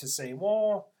heads up to say,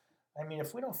 well, I mean,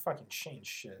 if we don't fucking change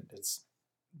shit, it's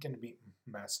gonna be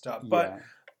messed up. Yeah.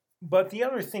 But the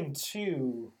other thing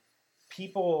too,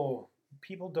 people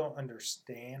don't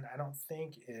understand, I don't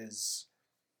think, is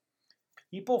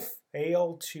people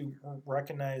fail to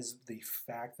recognize the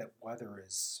fact that weather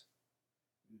is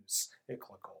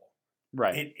cyclical.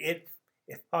 Right.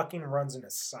 It fucking runs in a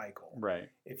cycle. Right.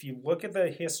 If you look at the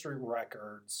history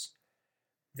records,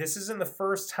 this isn't the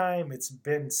first time it's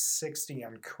been 60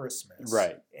 on Christmas.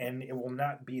 Right. And it will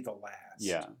not be the last.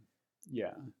 Yeah.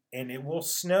 Yeah. And it will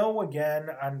snow again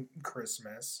on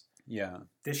Christmas. Yeah.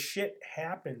 This shit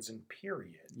happens in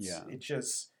periods. Yeah. It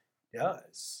just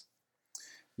does.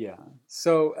 Yeah.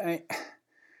 So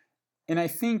I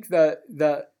think that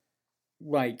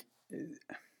like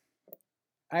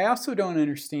I also don't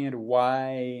understand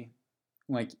why,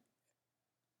 like,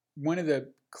 one of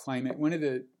the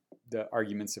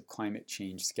arguments of climate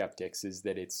change skeptics is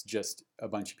that it's just a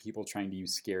bunch of people trying to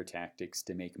use scare tactics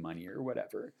to make money or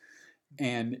whatever.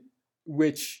 And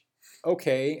which,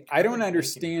 okay, I don't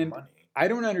understand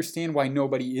why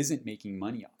nobody isn't making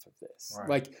money off of this. Right.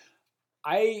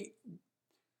 Like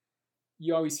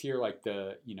you always hear like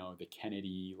the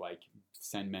Kennedy like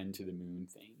send men to the moon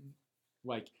thing.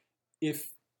 Like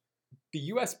if the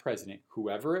US president,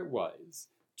 whoever it was,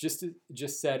 just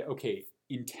said, okay,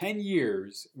 in 10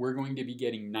 years, we're going to be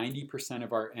getting 90%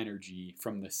 of our energy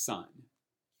from the sun.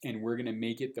 And we're going to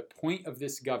make it the point of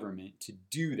this government to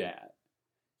do that.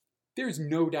 There's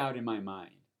no doubt in my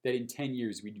mind that in 10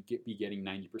 years, we'd be getting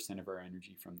 90% of our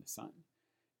energy from the sun.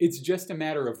 It's just a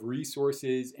matter of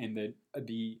resources and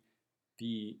the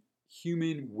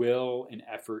human will and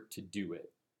effort to do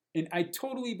it. And I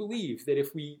totally believe that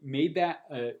if we made that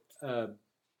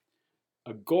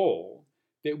a goal,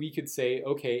 that we could say,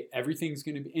 okay, everything's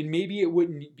going to be, and maybe it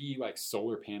wouldn't be like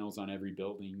solar panels on every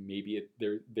building. Maybe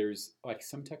there's like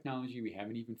some technology we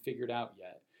haven't even figured out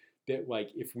yet. That like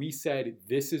if we said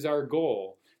this is our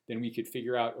goal, then we could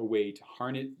figure out a way to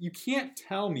harness. You can't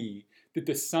tell me that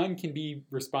the sun can be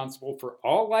responsible for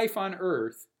all life on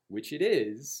Earth, which it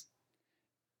is,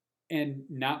 and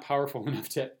not powerful enough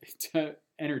to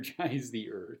energize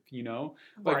the Earth, you know?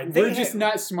 Like Right. we're just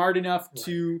not smart enough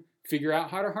to figure out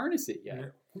how to harness it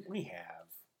yet. We have.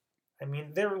 I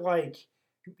mean, they're like,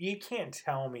 you can't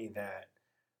tell me that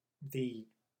they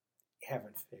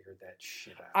haven't figured that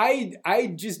shit out. I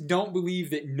just don't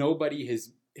believe that nobody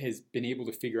has been able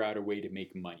to figure out a way to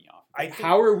make money off of it.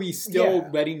 How are we still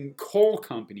letting coal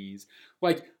companies,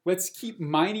 like, let's keep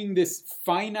mining this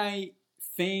finite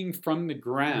thing from the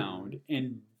ground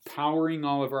and powering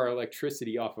all of our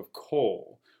electricity off of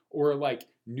coal, or like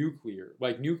nuclear.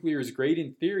 Like nuclear is great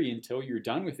in theory until you're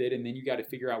done with it, and then you got to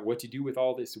figure out what to do with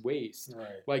all this waste. Right.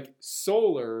 Like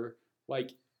solar,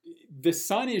 like the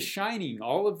sun is shining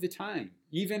all of the time.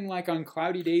 Even like on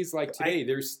cloudy days like today,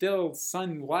 there's still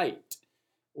sunlight,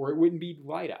 or it wouldn't be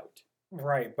light out.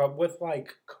 Right, but with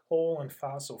like coal and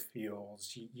fossil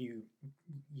fuels, you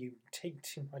take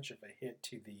too much of a hit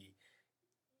to the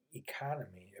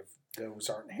economy if those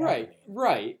aren't happening.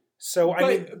 Right. So I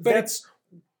mean, that's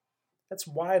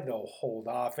why they'll hold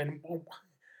off, and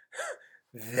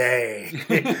they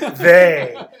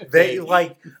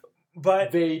like,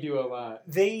 but they do a lot.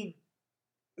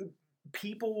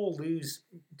 People will lose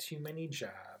too many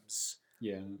jobs.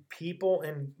 Yeah. People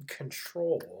in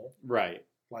control. Right.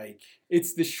 Like,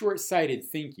 it's the short-sighted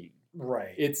thinking.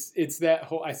 Right. It's that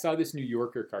whole. I saw this New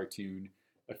Yorker cartoon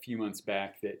a few months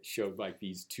back that showed like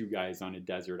these two guys on a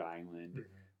desert island,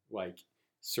 like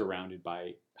surrounded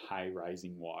by high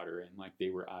rising water, and like they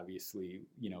were obviously,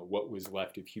 what was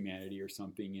left of humanity or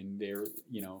something, and they're,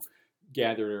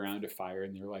 gathered around a fire,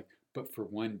 and they're like, but for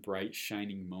one bright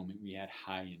shining moment we had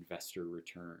high investor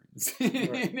returns.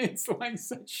 Right. And it's like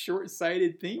such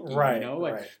short-sighted thinking. Right.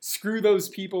 Screw those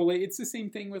people. It's the same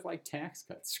thing with like tax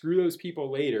cuts. Screw those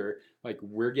people later. Like,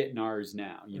 we're getting ours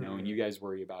now, and you guys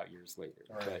worry about yours later.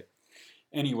 Right. But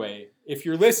anyway, if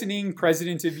you're listening,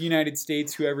 President of the United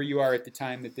States, whoever you are at the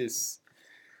time that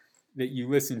you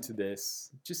listen to this,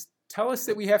 just tell us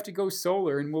that we have to go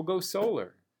solar, and we'll go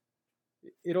solar.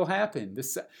 It'll happen.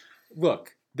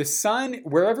 Look, the sun,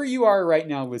 wherever you are right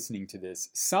now listening to this,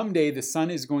 someday the sun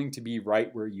is going to be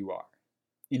right where you are.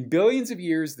 In billions of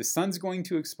years, the sun's going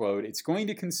to explode. It's going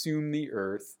to consume the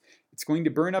earth. It's going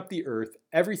to burn up the earth.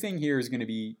 Everything here is going to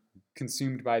be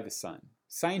consumed by the sun.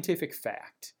 Scientific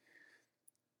fact.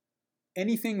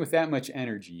 Anything with that much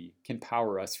energy can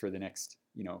power us for the next,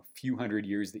 few hundred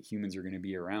years that humans are going to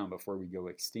be around before we go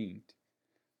extinct.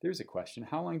 There's a question.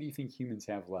 How long do you think humans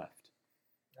have left?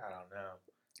 I don't know.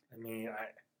 I mean,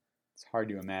 it's hard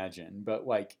to imagine, but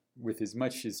like with as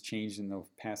much as changed in the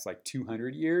past like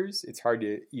 200 years, it's hard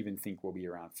to even think we'll be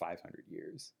around 500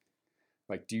 years.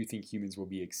 Like, do you think humans will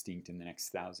be extinct in the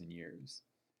next 1,000 years?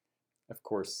 Of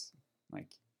course, like,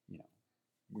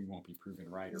 we won't be proven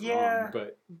right or wrong,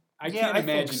 but I can't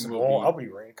imagine I'll be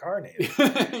reincarnated.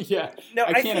 Yeah. No,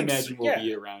 I can't imagine we'll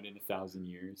be around in 1,000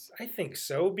 years. I think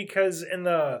so, because in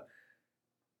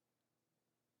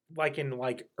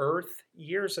Earth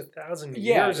years, 1,000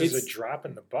 years is a drop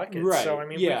in the bucket. Right. So I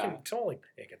mean, we can totally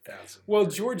pick 1,000. Well,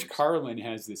 George Carlin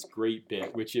has this great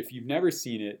bit, which if you've never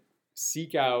seen it,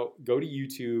 seek out, go to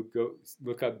YouTube, go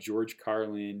look up George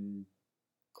Carlin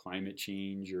climate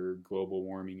change or global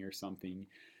warming or something,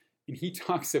 and he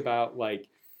talks about like,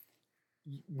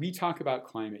 we talk about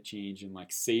climate change and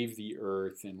like save the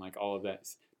earth and like all of that.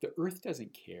 The earth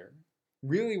doesn't care.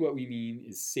 Really what we mean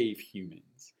is save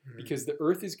humans, because the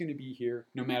earth is going to be here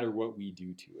no matter what we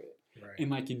do to it. Right. And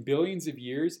like in billions of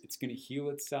years, it's going to heal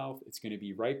itself. It's going to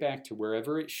be right back to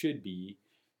wherever it should be.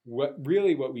 What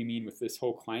we mean with this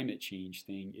whole climate change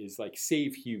thing is like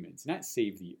save humans, not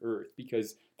save the earth,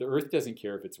 because the earth doesn't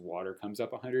care if its water comes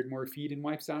up 100 more feet and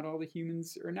wipes out all the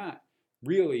humans or not.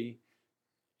 Really,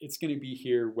 it's going to be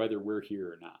here whether we're here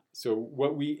or not. So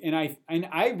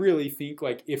I really think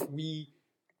like if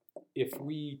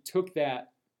we took that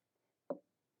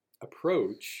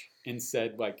approach and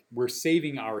said like, we're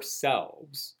saving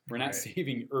ourselves, we're not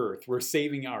saving Earth, we're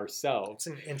saving ourselves.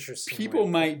 It's an interesting people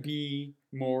might be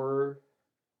more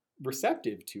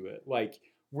receptive to it. Like,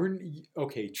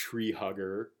 tree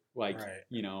hugger, like,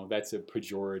 that's a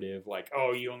pejorative, like,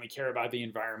 oh, you only care about the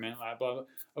environment, blah, blah, blah.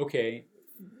 Okay,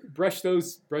 brush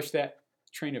that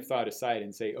train of thought aside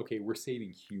and say, okay, we're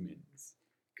saving humans.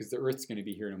 Because the Earth's going to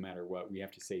be here no matter what. We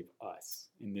have to save us,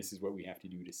 and this is what we have to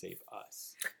do to save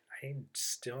us. I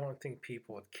still don't think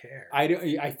people would care.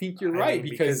 I think you're right,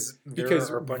 because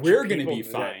we're going to be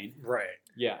fine. Right.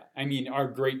 Yeah. I mean, our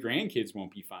great grandkids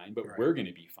won't be fine, but we're going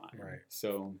to be fine. Right.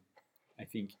 So, I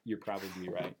think you're probably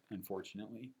right.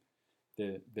 Unfortunately,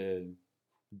 the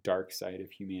dark side of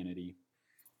humanity.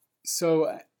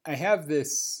 So I have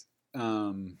this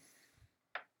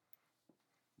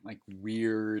like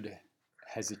weird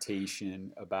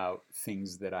hesitation about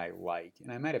things that I like.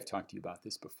 And I might have talked to you about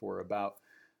this before, about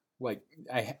like,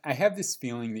 I have this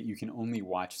feeling that you can only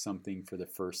watch something for the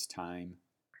first time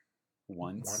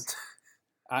once.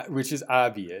 Which is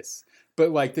obvious,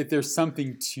 but like that there's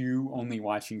something to only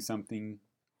watching something.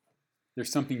 There's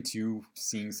something to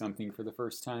seeing something for the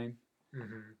first time,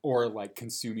 or like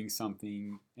consuming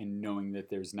something and knowing that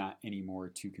there's not any more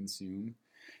to consume.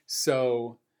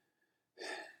 So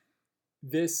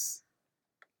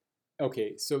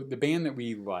so the band that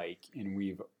we like and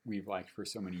we've liked for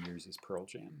so many years is Pearl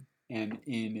Jam. And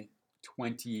in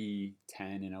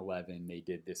 2010 and 11, they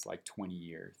did this like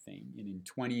 20-year thing. And in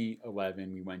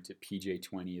 2011, we went to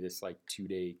PJ20, this like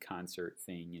 2-day concert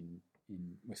thing in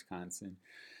Wisconsin.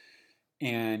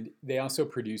 And they also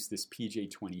produced this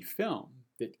PJ20 film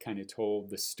that kind of told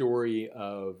the story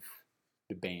of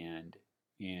the band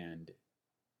and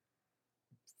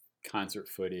concert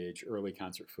footage, early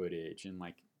concert footage, and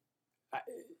like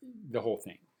the whole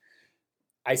thing.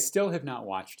 I still have not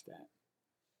watched that.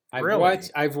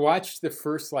 I've watched the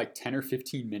first like 10 or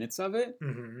 15 minutes of it.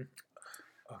 Mm-hmm.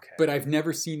 Okay. But I've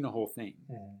never seen the whole thing.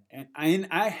 Mm. And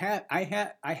I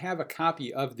have a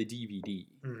copy of the DVD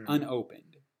unopened.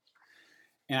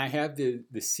 And I have the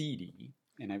CD,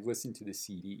 and I've listened to the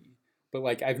CD. But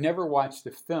like I've never watched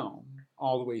the film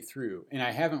all the way through. And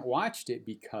I haven't watched it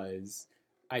because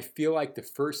I feel like the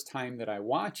first time that I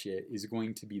watch it is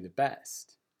going to be the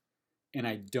best. And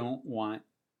I don't want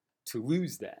to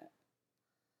lose that.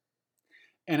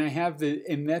 And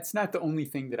and that's not the only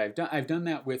thing that I've done. I've done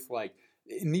that with like,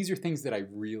 and these are things that I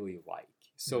really like.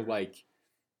 So like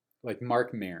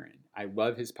Mark Maron, I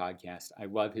love his podcast. I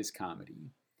love his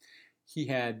comedy. He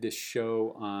had this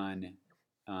show on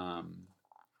FX.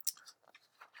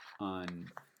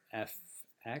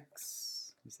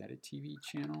 Is that a TV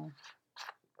channel?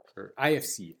 Or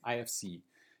IFC.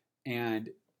 And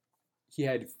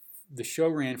the show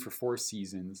ran for 4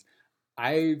 seasons.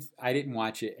 I didn't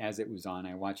watch it as it was on.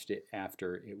 I watched it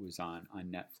after it was on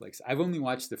Netflix. I've only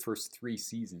watched the first 3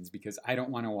 seasons because I don't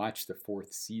want to watch the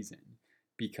 4th season.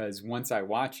 Because once I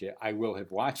watch it, I will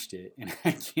have watched it and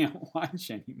I can't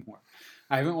watch anymore.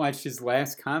 I haven't watched his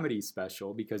last comedy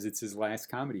special because it's his last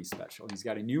comedy special. He's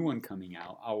got a new one coming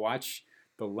out. I'll watch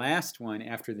the last one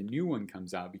after the new one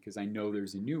comes out because I know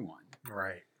there's a new one.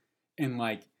 Right. And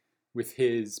like with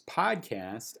his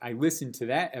podcast, I listen to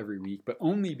that every week, but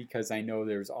only because I know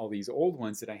there's all these old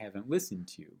ones that I haven't listened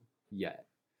to yet.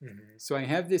 Mm-hmm. So I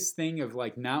have this thing of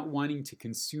like not wanting to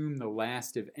consume the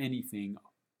last of anything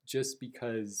just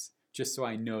so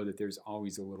I know that there's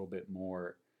always a little bit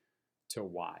more to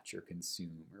watch or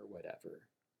consume or whatever.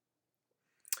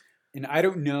 And I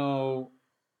don't know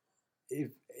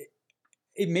if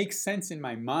it makes sense in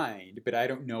my mind, but I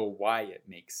don't know why it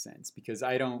makes sense because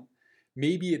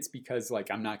maybe it's because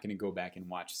like I'm not going to go back and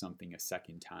watch something a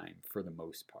second time for the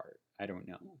most part. I don't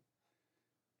know.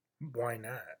 Why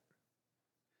not?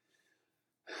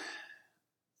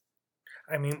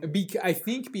 I mean, I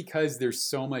think because there's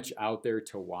so much out there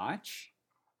to watch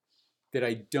that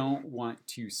I don't want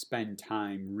to spend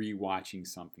time rewatching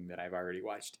something that I've already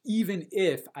watched, even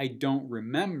if I don't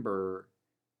remember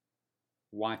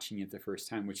watching it the first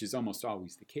time, which is almost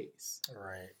always the case.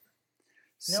 Right.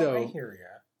 So I hear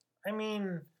you. I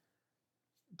mean,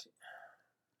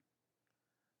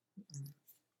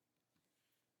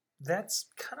 that's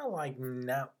kind of like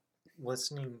not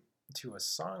listening to a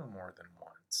song more than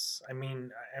once. I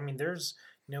mean, there's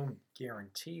no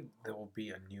guarantee there will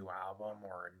be a new album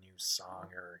or a new song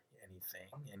or anything,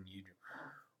 and you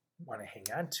want to hang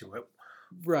on to it.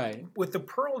 Right. With the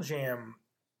Pearl Jam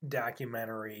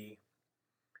documentary,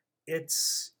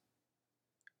 it's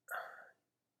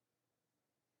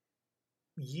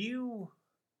you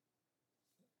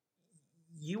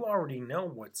already know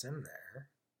what's in there.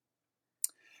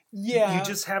 Yeah. You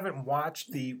just haven't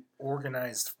watched the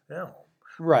organized film.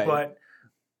 Right.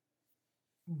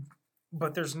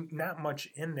 But there's not much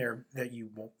in there that you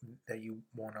won't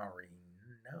already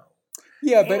know.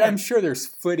 Yeah, but I'm sure there's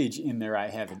footage in there I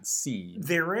haven't seen.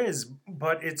 There is,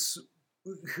 but it's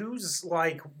who's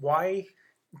like, why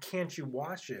can't you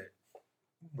watch it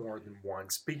more than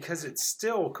once? Because it's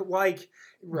still like,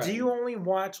 right. Do you only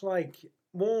watch like,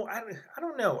 well, I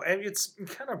don't know. It's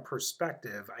kind of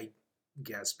perspective, I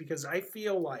guess, because I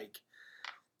feel like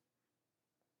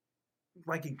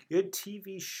a good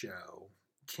TV show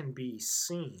can be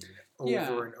seen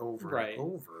over and over and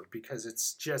over because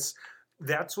it's just,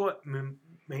 that's what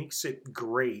makes it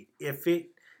great.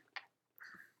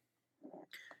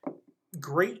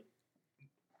 Great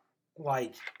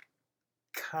like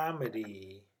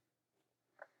comedy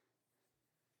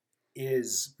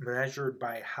is measured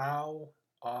by how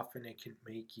often it can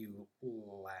make you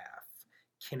laugh.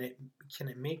 Can it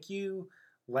make you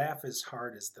laugh as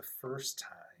hard as the first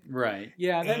time? Right.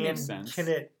 Yeah, that makes sense. Can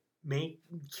it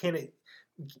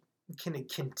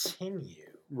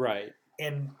continue? Right.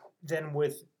 And then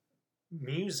with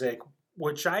music,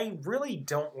 which I really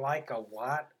don't like a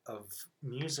lot of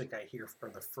music I hear for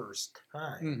the first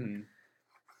time.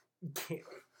 Mm-hmm.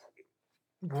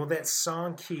 Will that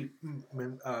song keep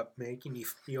making you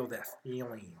feel that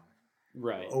feeling?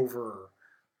 Right. Over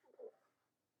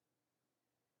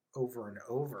and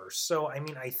over. So, I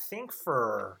mean, I think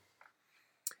for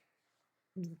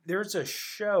there's a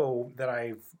show that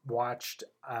I've watched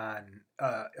on.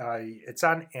 It's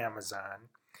on Amazon.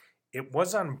 It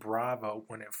was on Bravo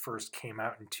when it first came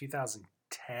out in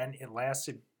 2010. It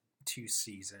lasted 2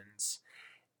 seasons,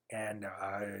 and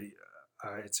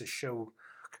it's a show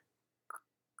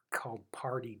called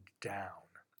Party Down.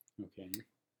 Okay.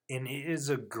 And it is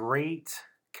a great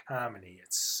comedy.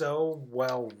 It's so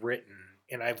well written.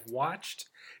 And I've watched,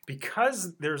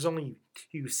 because there's only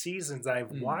 2 seasons,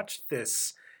 I've watched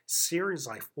this series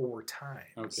like 4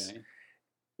 times. Okay.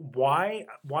 Why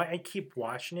I keep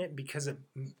watching it? Because it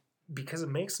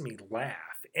makes me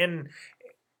laugh. And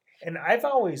I've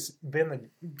always been the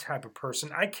type of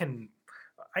person I can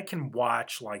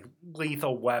watch like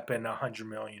Lethal Weapon 100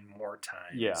 million more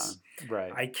times. Yeah,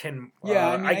 right. I can. Yeah,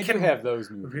 I mean, I can have those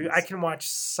movies. I can watch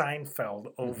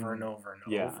Seinfeld over and over and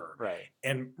over. Right.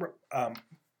 And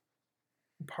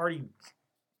Party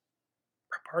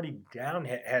Down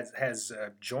has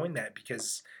joined that,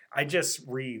 because I just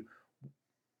rewatched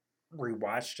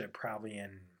it probably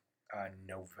in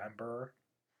November,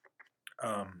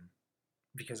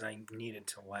 because I needed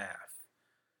to laugh,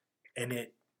 and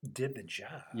it did the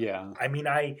job. Yeah. I mean,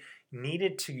 I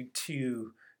needed to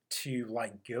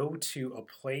like go to a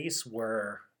place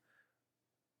where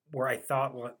I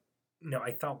thought,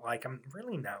 I felt like I'm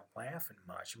really not laughing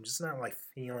much. I'm just not like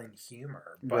feeling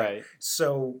humor. But, right.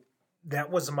 So that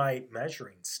was my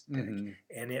measuring stick,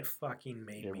 and it fucking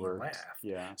made me laugh.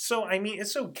 Yeah. So I mean,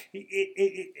 it's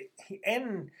okay.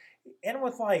 And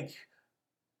with like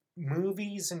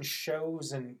movies and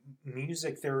shows and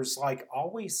music, there's like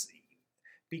always,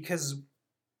 because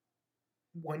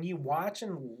when you watch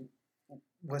and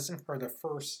listen for the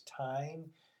first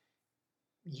time,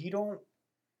 you don't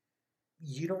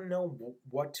know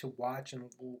what to watch and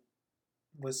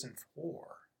listen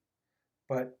for.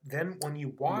 But then when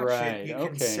you watch it, you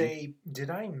can say, did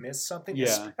I miss something?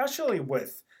 Yeah. Especially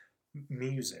with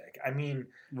music. I mean,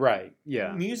 right.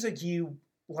 Yeah. Music, you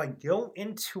like go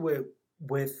into it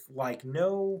with like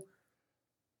no.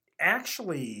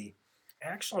 Actually,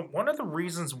 one of the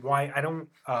reasons why I don't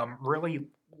really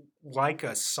like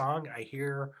a song I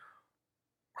hear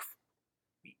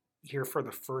for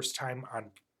the first time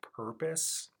on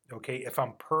purpose, okay, if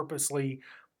I'm purposely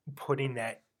putting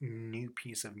that new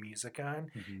piece of music on,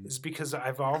 is because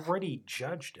I've already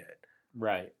judged it.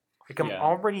 Right. Like I'm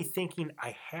already thinking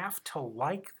I have to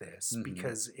like this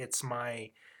because it's my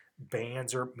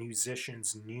band's or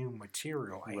musicians' new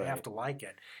material. I have to like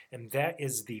it. And that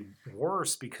is the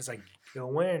worst, because I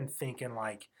go in thinking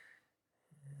like,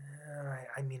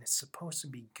 I mean, it's supposed to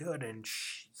be good, and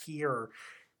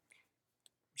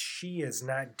she is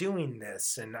not doing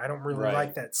this, and I don't really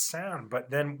like that sound. But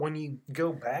then when you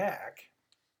go back,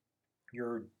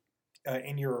 you're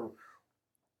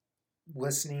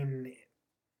listening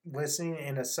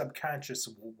in a subconscious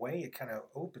way, it kind of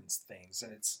opens things,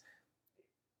 and it's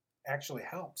actually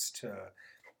helps to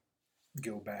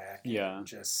go back and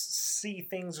just see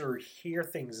things or hear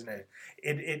things, and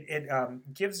it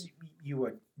gives you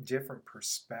a different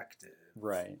perspective.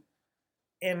 Right.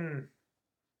 And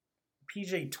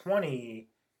PJ20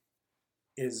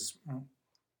 is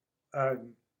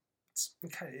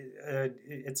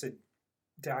it's a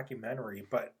documentary,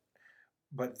 but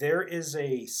there is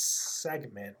a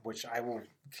segment which I will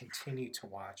continue to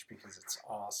watch because it's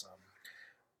awesome.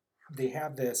 They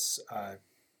have this,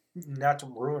 not to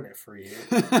ruin it for you,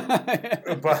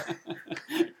 but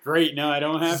great. No, I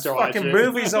don't have to watch it. Fucking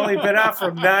movie's only been out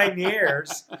for 9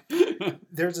 years.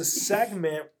 There's a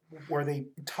segment where they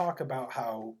talk about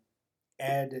how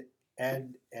Ed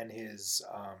and his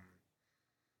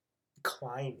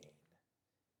climbing.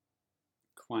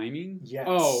 Climbing? Yes.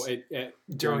 Oh,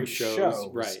 during shows.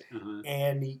 Right.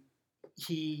 And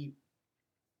he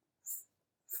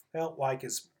felt like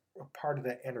as part of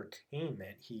the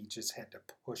entertainment, he just had to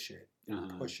push it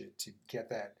and push it to get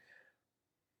that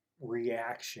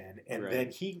reaction. And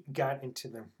then he got into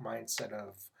the mindset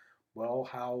of, well,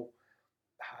 how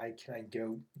high can I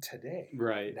go today?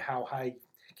 Right. And how high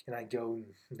can I go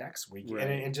next week? Right.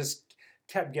 And it just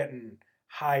kept getting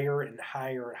higher and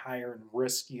higher and higher and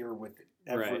riskier with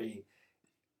every. Right.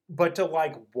 But to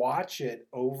like watch it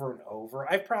over and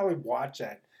over, I've probably watched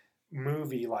that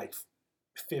movie like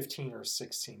 15 or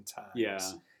 16 times. Yeah.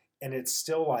 And it's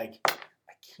still like,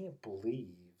 I can't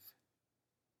believe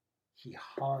he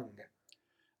hung.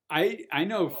 I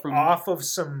know from off of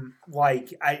some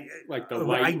like the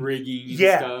light rigging and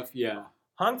stuff. Yeah.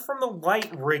 Hung from the light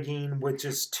rigging with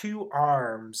just 2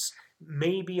 arms,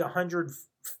 maybe 100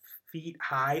 feet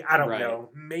high. I don't Right. know,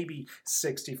 maybe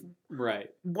 60. Right.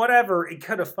 Whatever, it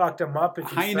could have fucked him up if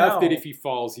he High fell. enough that if he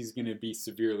falls, he's going to be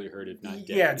severely hurt, if not dead.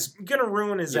 Yeah, it's gonna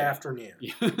ruin his Yeah. afternoon.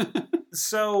 Yeah.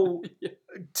 So Yeah.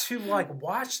 to like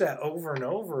watch that over and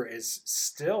over is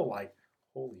still like,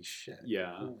 holy shit.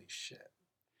 Yeah. Holy shit.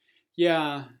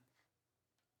 Yeah.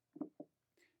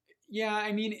 Yeah,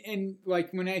 I mean, and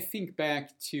like when I think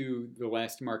back to the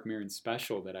last Marc Maron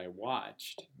special that I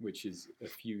watched, which is a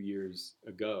few years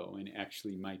ago and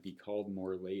actually might be called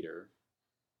More Later.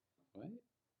 What?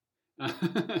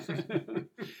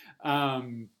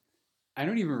 I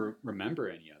don't even remember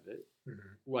any of it.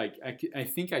 Mm-hmm. Like I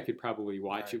think I could probably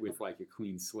watch it with like a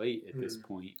clean slate at this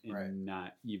point and Right.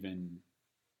 not even.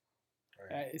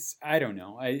 Right. I don't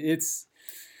know.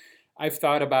 I've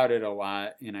thought about it a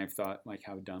lot, and I've thought like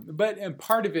how dumb. But and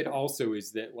part of it also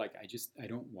is that like I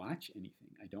don't watch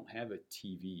anything. I don't have a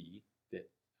TV that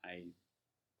I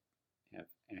have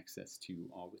access to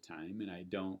all the time, and I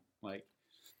don't like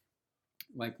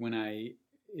when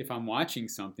if I'm watching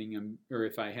something, or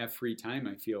if I have free time,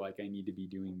 I feel like I need to be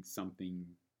doing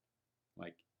something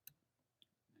like,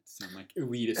 sound like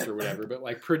elitist or whatever, but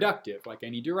like productive. Like I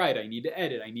need to write, I need to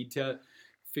edit, I need to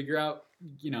figure out,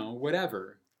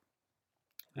 whatever.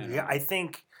 I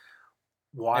think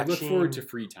watching. I look forward to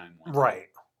free time. Right.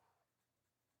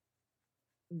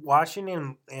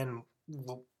 Watching and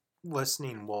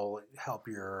listening will help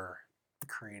your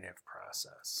creative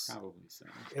process. Probably so.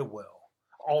 It will.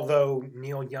 Although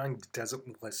Neil Young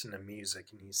doesn't listen to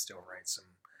music, and he still writes some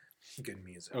good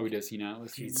music. Oh, does he not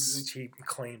listen to music? He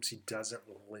claims he doesn't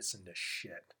listen to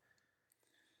shit.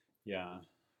 Yeah.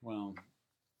 Well,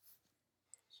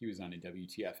 he was on a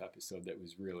WTF episode that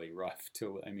was really rough.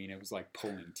 It was like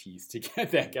pulling teeth to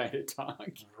get that guy to talk.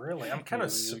 Really? I'm kind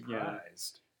of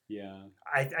surprised. Yeah.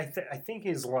 I think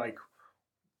he's like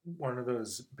one of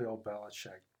those Bill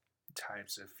Belichick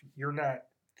types. If you're not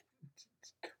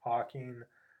talking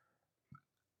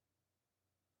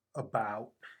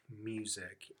about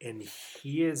music, and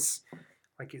he is,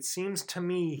 like, it seems to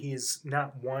me he's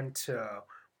not one to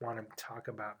want to talk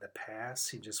about the past.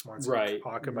 He just wants to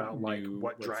talk about like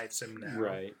what drives him now.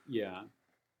 Right. Yeah.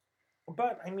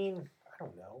 But I mean, I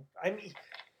don't know. I mean,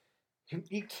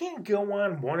 you can't go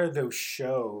on one of those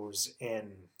shows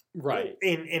and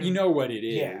and you know what it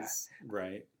is. Yeah.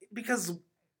 Right. Because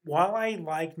while I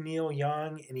like Neil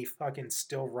Young and he fucking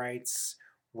still writes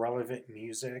relevant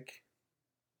music,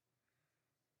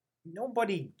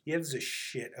 nobody gives a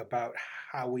shit about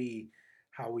how he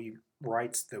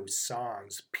writes those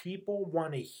songs. People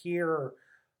want to hear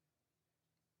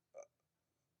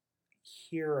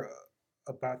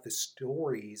about the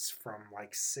stories from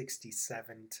like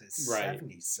 67 to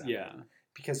 77. Yeah.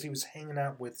 Because he was hanging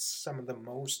out with some of the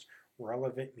most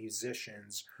relevant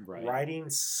musicians, right. writing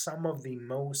some of the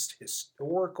most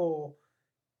historical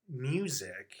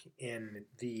music in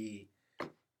the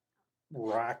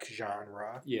rock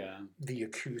genre, the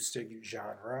acoustic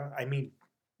genre. I mean,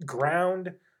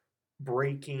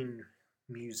 groundbreaking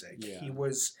music. Yeah. He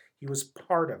was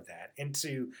part of that, and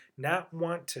to not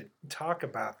want to talk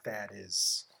about that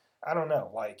is, I don't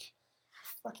know, like,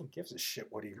 fucking gives a shit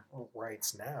what he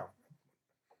writes now.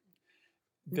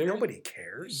 Nobody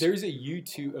cares. There's a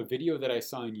video that I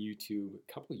saw on YouTube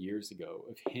a couple of years ago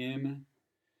of him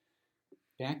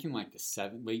back in like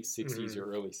the late 60s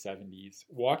or early 70s,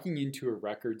 walking into a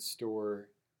record store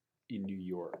in New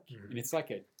York. And it's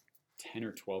like a 10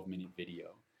 or 12 minute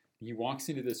video. And he walks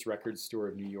into this record store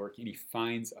of New York and he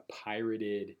finds a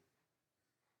pirated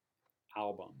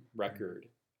record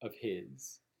of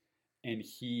his. And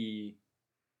he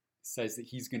says that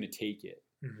he's going to take it.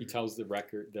 He tells the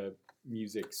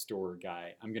music store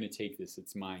guy, I'm going to take this.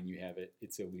 It's mine. You have it.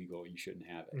 It's illegal. You shouldn't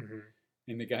have it.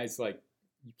 And the guy's like,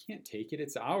 you can't take it.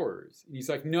 It's ours. And he's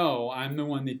like, no, I'm the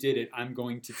one that did it. I'm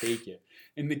going to take it.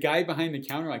 And the guy behind the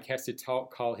counter like has to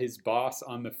call his boss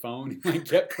on the phone and like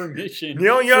get permission.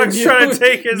 Neil Young's trying to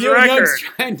take his record. Neil Young's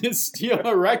trying to steal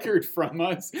a record from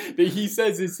us that he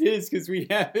says is his because we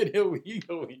have it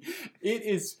illegally. It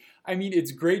is, I mean,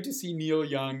 it's great to see Neil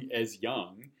Young as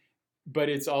Young, but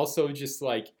it's also just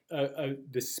like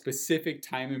the specific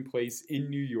time and place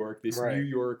in New York, this New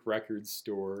York record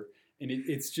store. And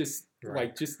it's just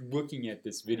like, just looking at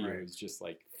this video is just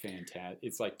like fantastic.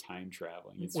 It's like time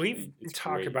traveling. We've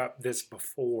talked about this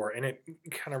before, and it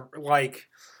kind of like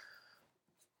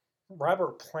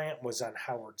Robert Plant was on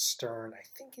Howard Stern, I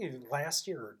think last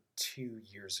year or 2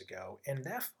 years ago, and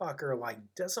that fucker like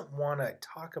doesn't want to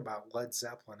talk about Led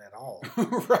Zeppelin at all.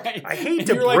 Right. I hate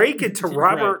to break it to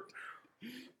Robert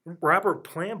Robert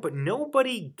Plant, but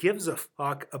nobody gives a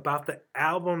fuck about the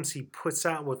albums he puts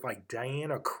out with like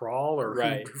Diana Krall or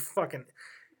Right. who fucking.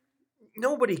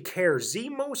 Nobody cares. The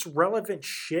most relevant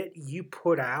shit you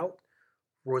put out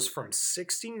was from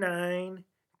 69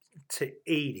 to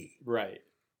 80. Right.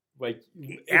 Like,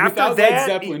 After without that, Led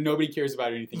Zeppelin, nobody cares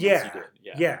about anything else you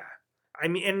did. Yeah. I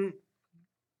mean, and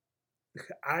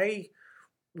I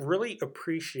really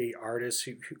appreciate artists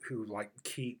who like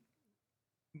keep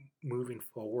moving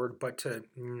forward, but to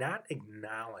not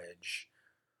acknowledge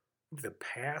the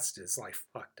past is like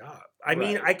fucked up. I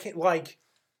mean, Right. I can't like,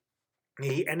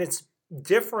 and it's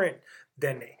different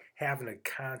than having a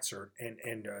concert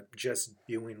and just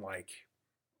doing like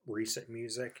recent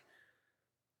music.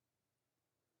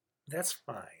 That's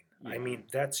fine. I Yeah. mean,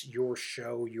 that's your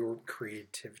show, your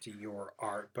creativity, your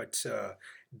art. But to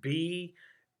be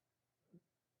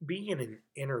in an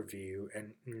interview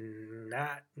and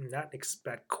not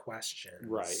expect questions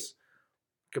Right.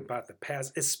 about the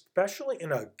past, especially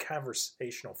in a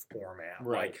conversational format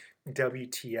Right. like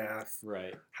WTF,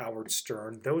 Right. Howard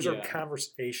Stern. Those are Yeah.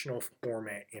 conversational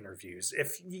format interviews.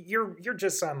 If you're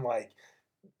just on like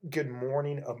Good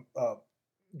Morning,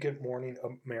 Good Morning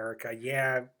America,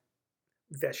 yeah,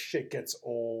 that shit gets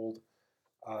old.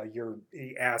 You're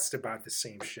asked about the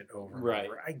same shit over and Right.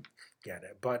 over. I get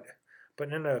it, but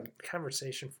in a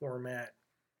conversation format,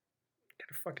 you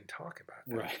gotta fucking talk about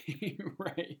that. Right.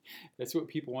 Right. That's what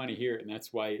people want to hear, and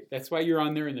that's why you're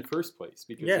on there in the first place,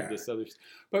 because Yeah. of this other.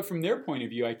 But from their point of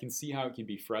view, I can see how it can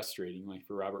be frustrating, like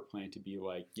for Robert Plant to be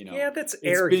like, Yeah, that's it's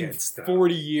arrogance. been Though.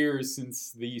 40 years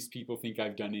since these people think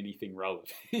I've done anything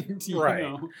relevant. Right.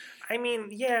 know? I mean,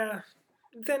 yeah.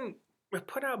 Then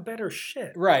put out better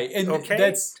shit. Right, and Okay.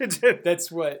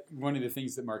 that's what one of the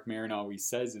things that Mark Maron always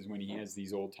says is when he has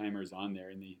these old timers on there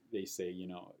and they say,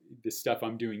 the stuff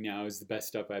I'm doing now is the best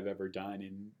stuff I've ever done,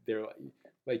 and they're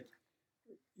like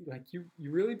you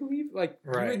really believe, like,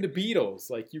 Right. you're in the Beatles,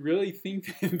 like, you really think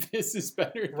that this is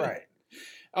better than... Right.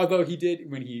 Although he did,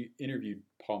 when he interviewed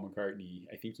Paul McCartney,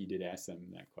 I think he did ask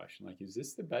them that question, like, is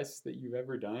this the best that you've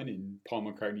ever done? And Paul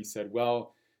McCartney said,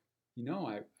 well,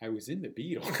 I was in the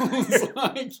Beatles.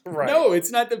 Like, Right. no, it's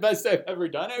not the best I've ever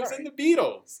done. I was in the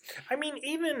Beatles. I mean,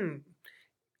 even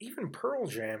Pearl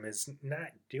Jam is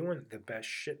not doing the best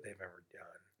shit they've ever done.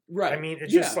 Right. I mean, it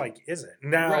just like isn't.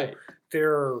 Now, Right.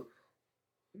 their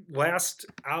last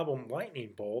album,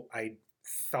 Lightning Bolt, I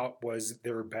thought was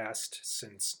their best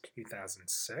since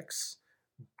 2006.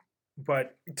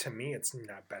 But to me, it's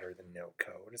not better than No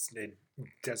Code. It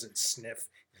doesn't sniff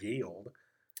Yield.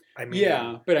 I mean,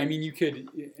 yeah, but I mean, we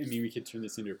could turn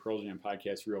this into a Pearl Jam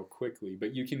podcast real quickly,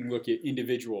 but you can look at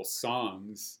individual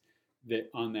songs that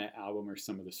on that album are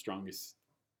some of the strongest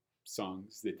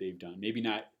songs that they've done. Maybe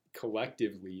not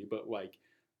collectively, but like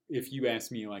if you ask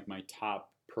me like my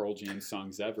top Pearl Jam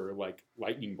songs ever, like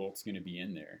Lightning Bolt's going to be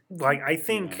in there. Like I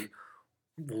think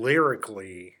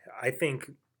lyrically,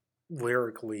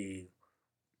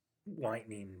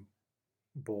 Lightning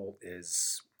Bolt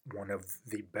is one of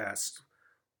the best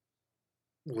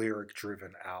lyric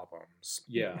driven albums.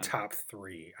 Yeah. Top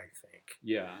 3, I think.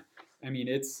 Yeah. I mean,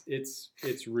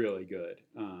 it's really good.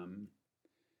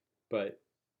 But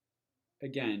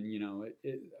again,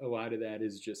 a lot of that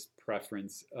is just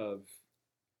preference of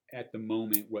at the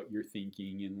moment what you're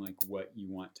thinking and like what you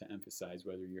want to emphasize,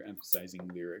 whether you're emphasizing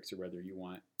lyrics or whether you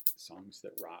want songs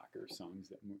that rock or songs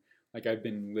that like I've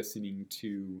been listening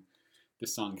to the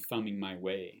song Thumbing My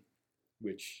Way,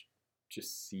 which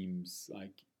just seems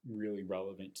like really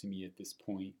relevant to me at this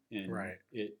point, and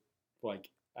it like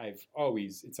it's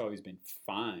always been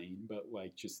fine, but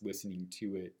like just listening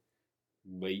to it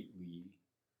lately,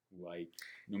 like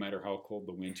no matter how cold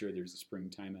the winter, there's a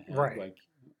springtime ahead. Like,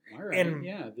 all right, and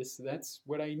yeah, that's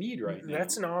what I need right now.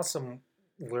 That's an awesome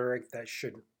lyric that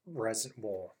should resonate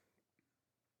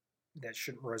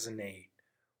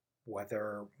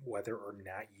whether or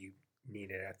not you need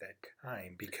it at that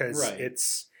time,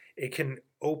 because it can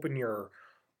open your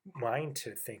mind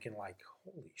to thinking like,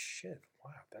 holy shit,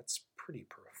 wow, that's pretty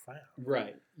profound.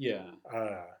 Right. Yeah.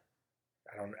 I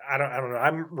don't know.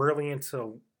 I'm really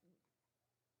into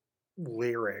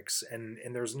lyrics, and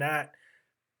there's not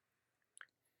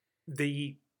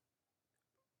the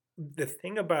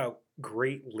thing about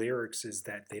great lyrics is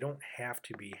that they don't have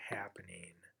to be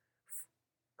happening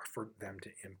for them to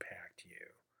impact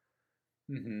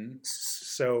you. Mm-hmm.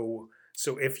 So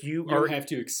if you don't have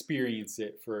to experience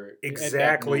it for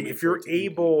exactly, if you're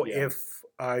able, if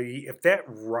that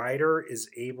writer is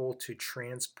able to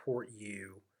transport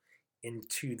you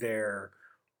into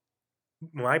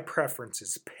my preference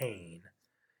is pain,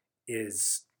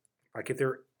 is Like if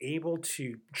they're able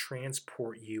to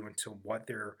transport you into what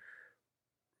they're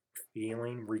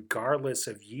feeling, regardless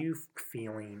of you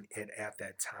feeling it at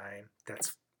that time,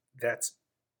 that's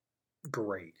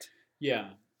great. Yeah.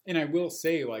 And I will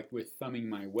say, like, with Thumbing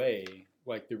My Way,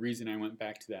 like, the reason I went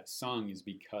back to that song is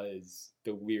because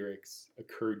the lyrics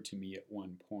occurred to me at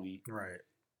one point, Right.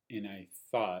 and I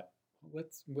thought,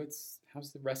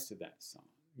 how's the rest of that song?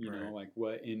 You know, Right. like,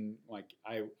 what, in, like,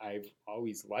 I've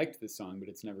always liked the song, but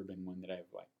it's never been one that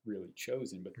I've, like, really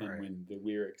chosen. But then Right. when the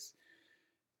lyrics,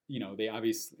 you know, they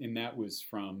obviously, and that was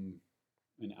from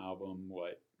an album,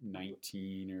 what,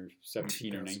 19 or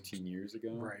 17 or 19 years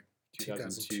ago? Right.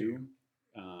 2002.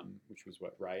 Which was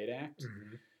what, Riot Act.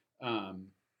 Mm-hmm.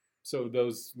 So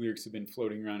those lyrics have been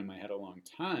floating around in my head a long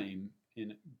time,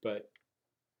 but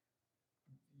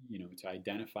you know, to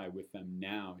identify with them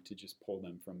now, to just pull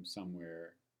them from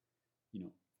somewhere, you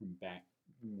know, from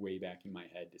way back in my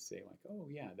head, to say like, oh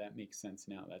yeah, that makes sense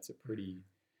now. That's a pretty.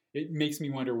 It makes me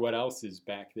wonder what else is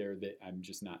back there that I'm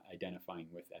just not identifying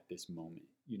with at this moment.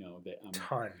 You know, that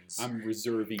I'm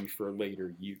reserving for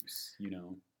later use. You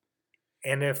know,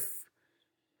 and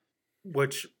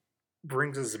which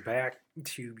brings us back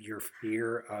to your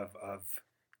fear of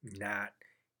not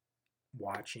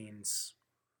watching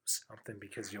something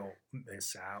because you'll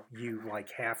miss out. You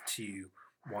like have to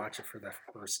watch it for the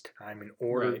first time in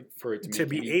order for it to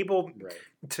be able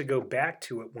to go back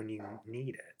to it when you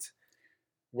need it.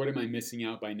 What am I missing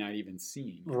out by not even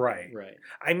seeing it? Right.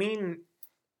 I mean,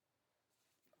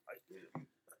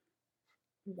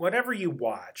 whatever you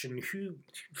watch, and who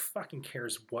fucking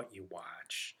cares what you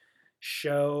watch?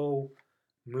 Show,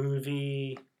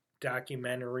 movie,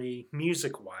 documentary,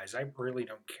 music-wise, I really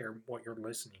don't care what you're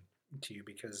listening to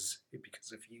because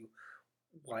if you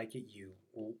like it, you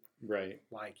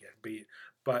like it.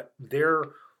 But there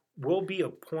will be a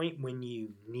point when you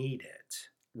need it,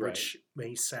 which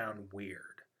may sound weird.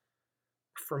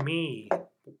 For me,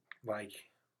 like,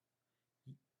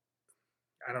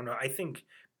 I don't know, I think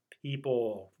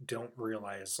people don't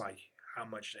realize like how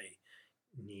much they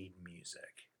need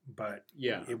music, but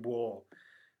it will,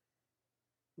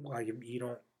 like, if you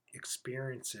don't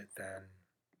experience it, then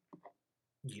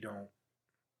you're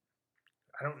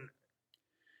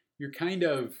kind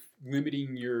of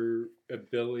limiting your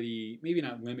ability, maybe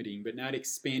not limiting, but not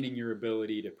expanding your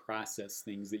ability to process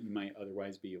things that you might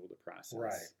otherwise be able to process.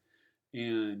 Right.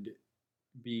 And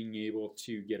being able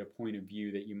to get a point of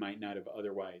view that you might not have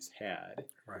otherwise had.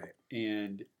 Right.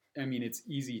 And I mean, it's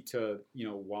easy to, you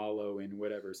know, wallow in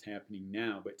whatever's happening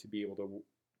now, but to be able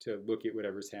to look at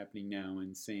whatever's happening now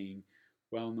and saying,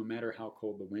 well, no matter how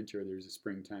cold the winter, there's a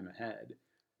springtime ahead.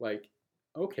 Like,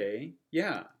 okay,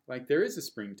 yeah, like there is a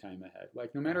springtime ahead.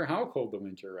 Like, no matter how cold the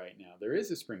winter right now, there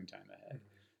is a springtime ahead.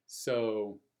 Mm-hmm.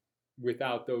 So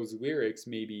without those lyrics,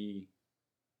 maybe,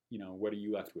 you know, what are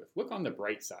you left with? Look on the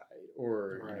bright side,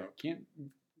 or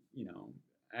you know,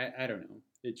 I don't know.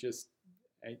 It just,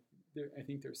 I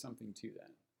think there's something to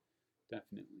that,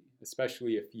 definitely,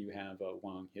 especially if you have a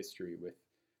long history with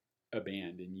a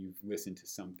band and you've listened to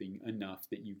something enough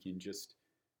that you can just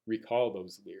recall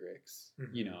those lyrics,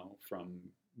 mm-hmm. you know, from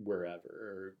wherever,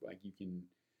 or like you can,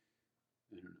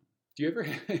 I don't know. Do you ever?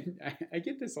 I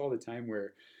get this all the time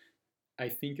where I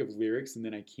think of lyrics and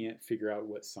then I can't figure out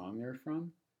what song they're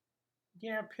from.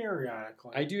 Yeah,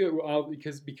 periodically. I do it all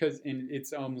because and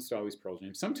it's almost always Pearl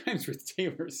Jam. Sometimes with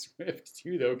Taylor Swift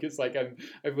too, though, because like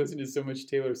I've listened to so much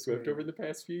Taylor Swift over the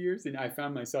past few years, and I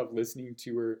found myself listening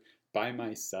to her by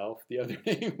myself the other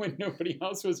day when nobody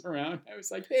else was around. I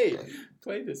was like, hey,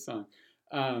 play this song.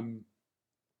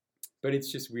 But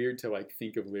it's just weird to like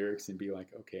think of lyrics and be like,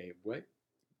 okay,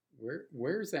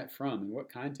 where is that from, and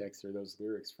what context are those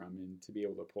lyrics from, and to be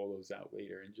able to pull those out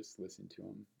later and just listen to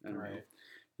them. I don't know.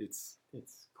 It's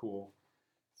cool.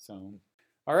 So,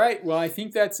 all right. Well, I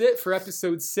think that's it for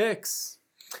episode 6.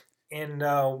 And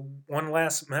one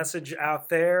last message out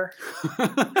there.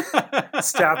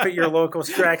 Stop at your local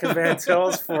Strachan Van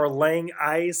Til's for Lang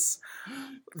Ice,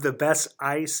 the best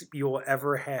ice you will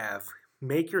ever have.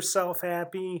 Make yourself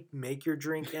happy. Make your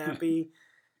drink happy.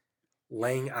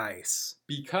 Lang Ice.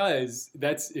 Because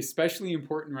that's especially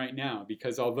important right now,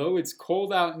 because although it's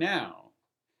cold out now,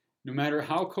 no matter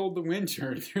how cold the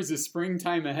winter, there's a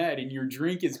springtime ahead, and your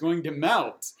drink is going to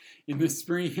melt in the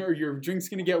spring, or your drink's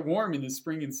going to get warm in the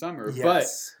spring and summer.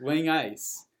 Yes. But Lang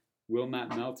Ice will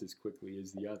not melt as quickly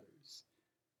as the others.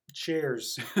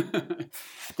 Cheers.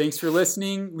 Thanks for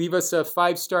listening. Leave us a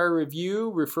 5-star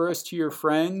review. Refer us to your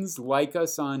friends. Like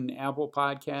us on Apple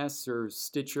Podcasts or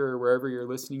Stitcher or wherever you're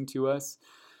listening to us.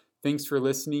 Thanks for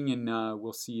listening, and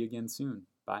we'll see you again soon.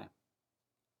 Bye.